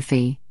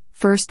biography,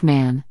 First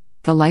Man,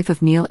 The Life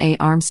of Neil A.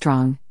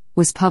 Armstrong,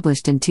 was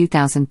published in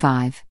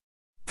 2005.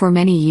 For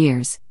many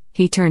years,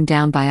 he turned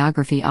down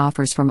biography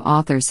offers from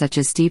authors such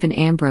as Stephen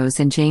Ambrose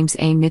and James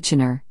A.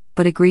 Michener,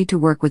 but agreed to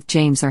work with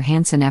James R.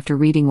 Hansen after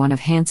reading one of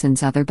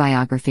Hansen's other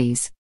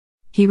biographies.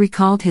 He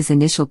recalled his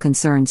initial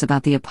concerns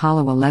about the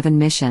Apollo 11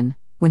 mission,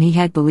 when he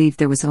had believed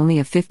there was only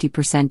a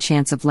 50%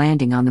 chance of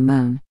landing on the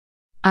moon.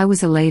 "I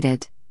was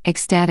elated,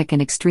 ecstatic and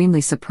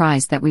extremely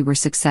surprised that we were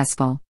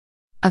successful."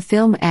 A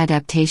film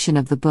adaptation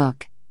of the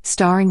book,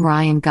 starring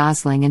Ryan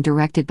Gosling and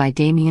directed by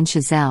Damien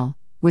Chazelle,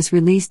 was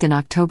released in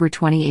October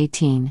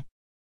 2018.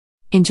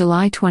 In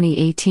July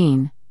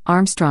 2018,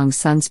 Armstrong's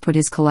sons put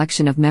his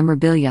collection of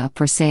memorabilia up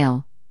for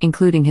sale,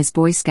 including his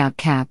Boy Scout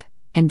cap,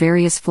 and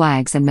various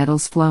flags and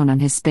medals flown on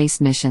his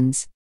space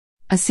missions.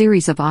 A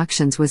series of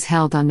auctions was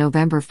held on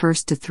November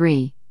 1 to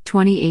 3,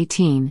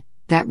 2018,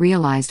 that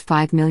realized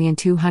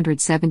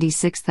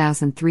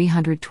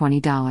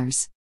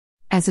 $5,276,320.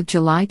 As of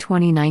July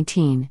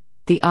 2019,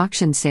 the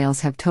auction sales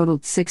have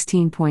totaled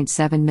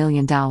 $16.7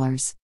 million.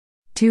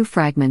 2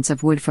 fragments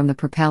of wood from the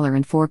propeller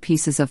and 4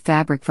 pieces of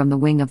fabric from the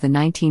wing of the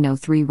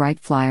 1903 Wright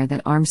Flyer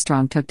that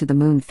Armstrong took to the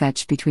moon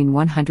fetched between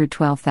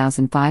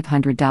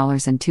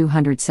 $112,500 and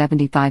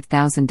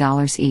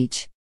 $275,000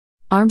 each.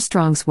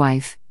 Armstrong's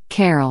wife,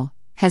 Carol,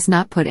 has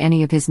not put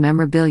any of his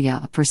memorabilia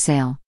up for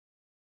sale.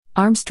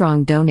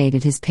 Armstrong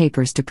donated his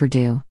papers to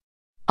Purdue.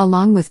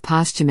 Along with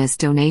posthumous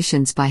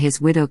donations by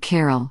his widow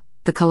Carol,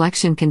 the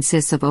collection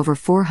consists of over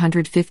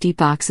 450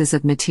 boxes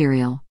of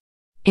material.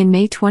 In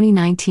May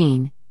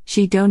 2019,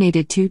 she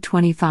donated 2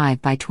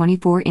 25 by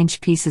 24-inch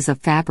pieces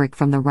of fabric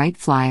from the Wright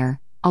Flyer,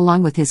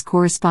 along with his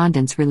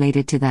correspondence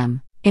related to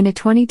them. In a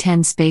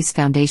 2010 Space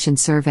Foundation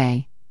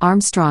survey,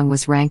 Armstrong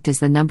was ranked as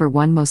the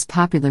 #1 most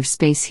popular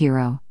space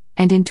hero,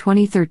 and in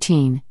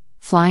 2013,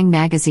 Flying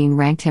Magazine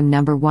ranked him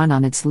 #1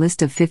 on its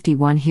list of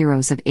 51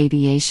 heroes of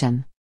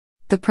aviation.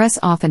 The press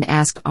often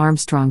asked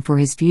Armstrong for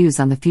his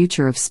views on the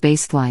future of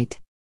spaceflight.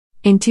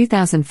 In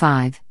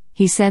 2005,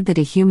 he said that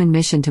a human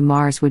mission to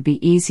Mars would be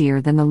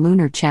easier than the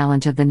lunar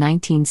challenge of the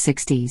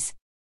 1960s.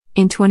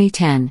 In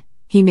 2010,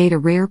 he made a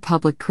rare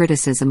public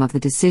criticism of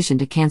the decision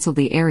to cancel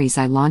the Ares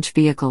I launch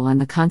vehicle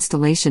and the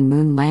Constellation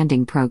moon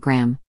landing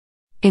program.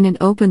 In an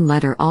open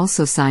letter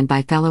also signed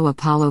by fellow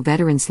Apollo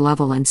veterans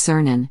Lovell and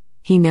Cernan,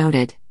 he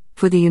noted,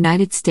 "For the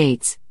United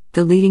States,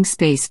 the leading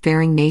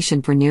space-faring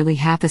nation for nearly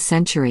half a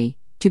century,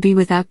 to be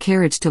without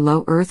carriage to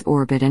low Earth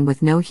orbit and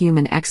with no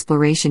human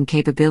exploration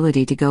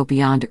capability to go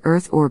beyond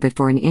Earth orbit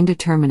for an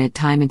indeterminate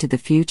time into the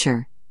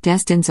future,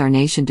 destines our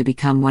nation to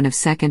become one of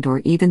second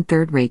or even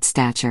third-rate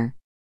stature."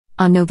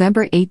 On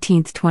November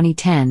 18,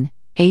 2010,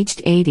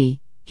 aged 80,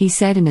 he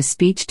said in a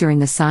speech during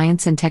the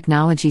Science and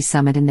Technology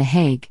Summit in The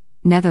Hague,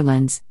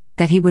 Netherlands,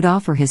 that he would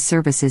offer his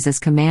services as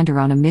commander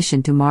on a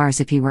mission to Mars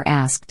if he were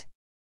asked.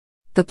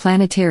 The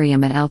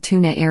planetarium at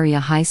Altoona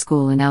Area High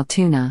School in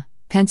Altoona,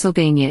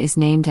 Pennsylvania is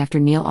named after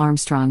Neil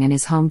Armstrong and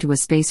is home to a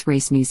space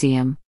race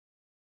museum.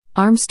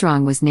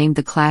 Armstrong was named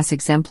the class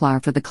exemplar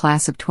for the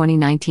class of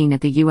 2019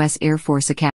 at the U.S. Air Force Academy.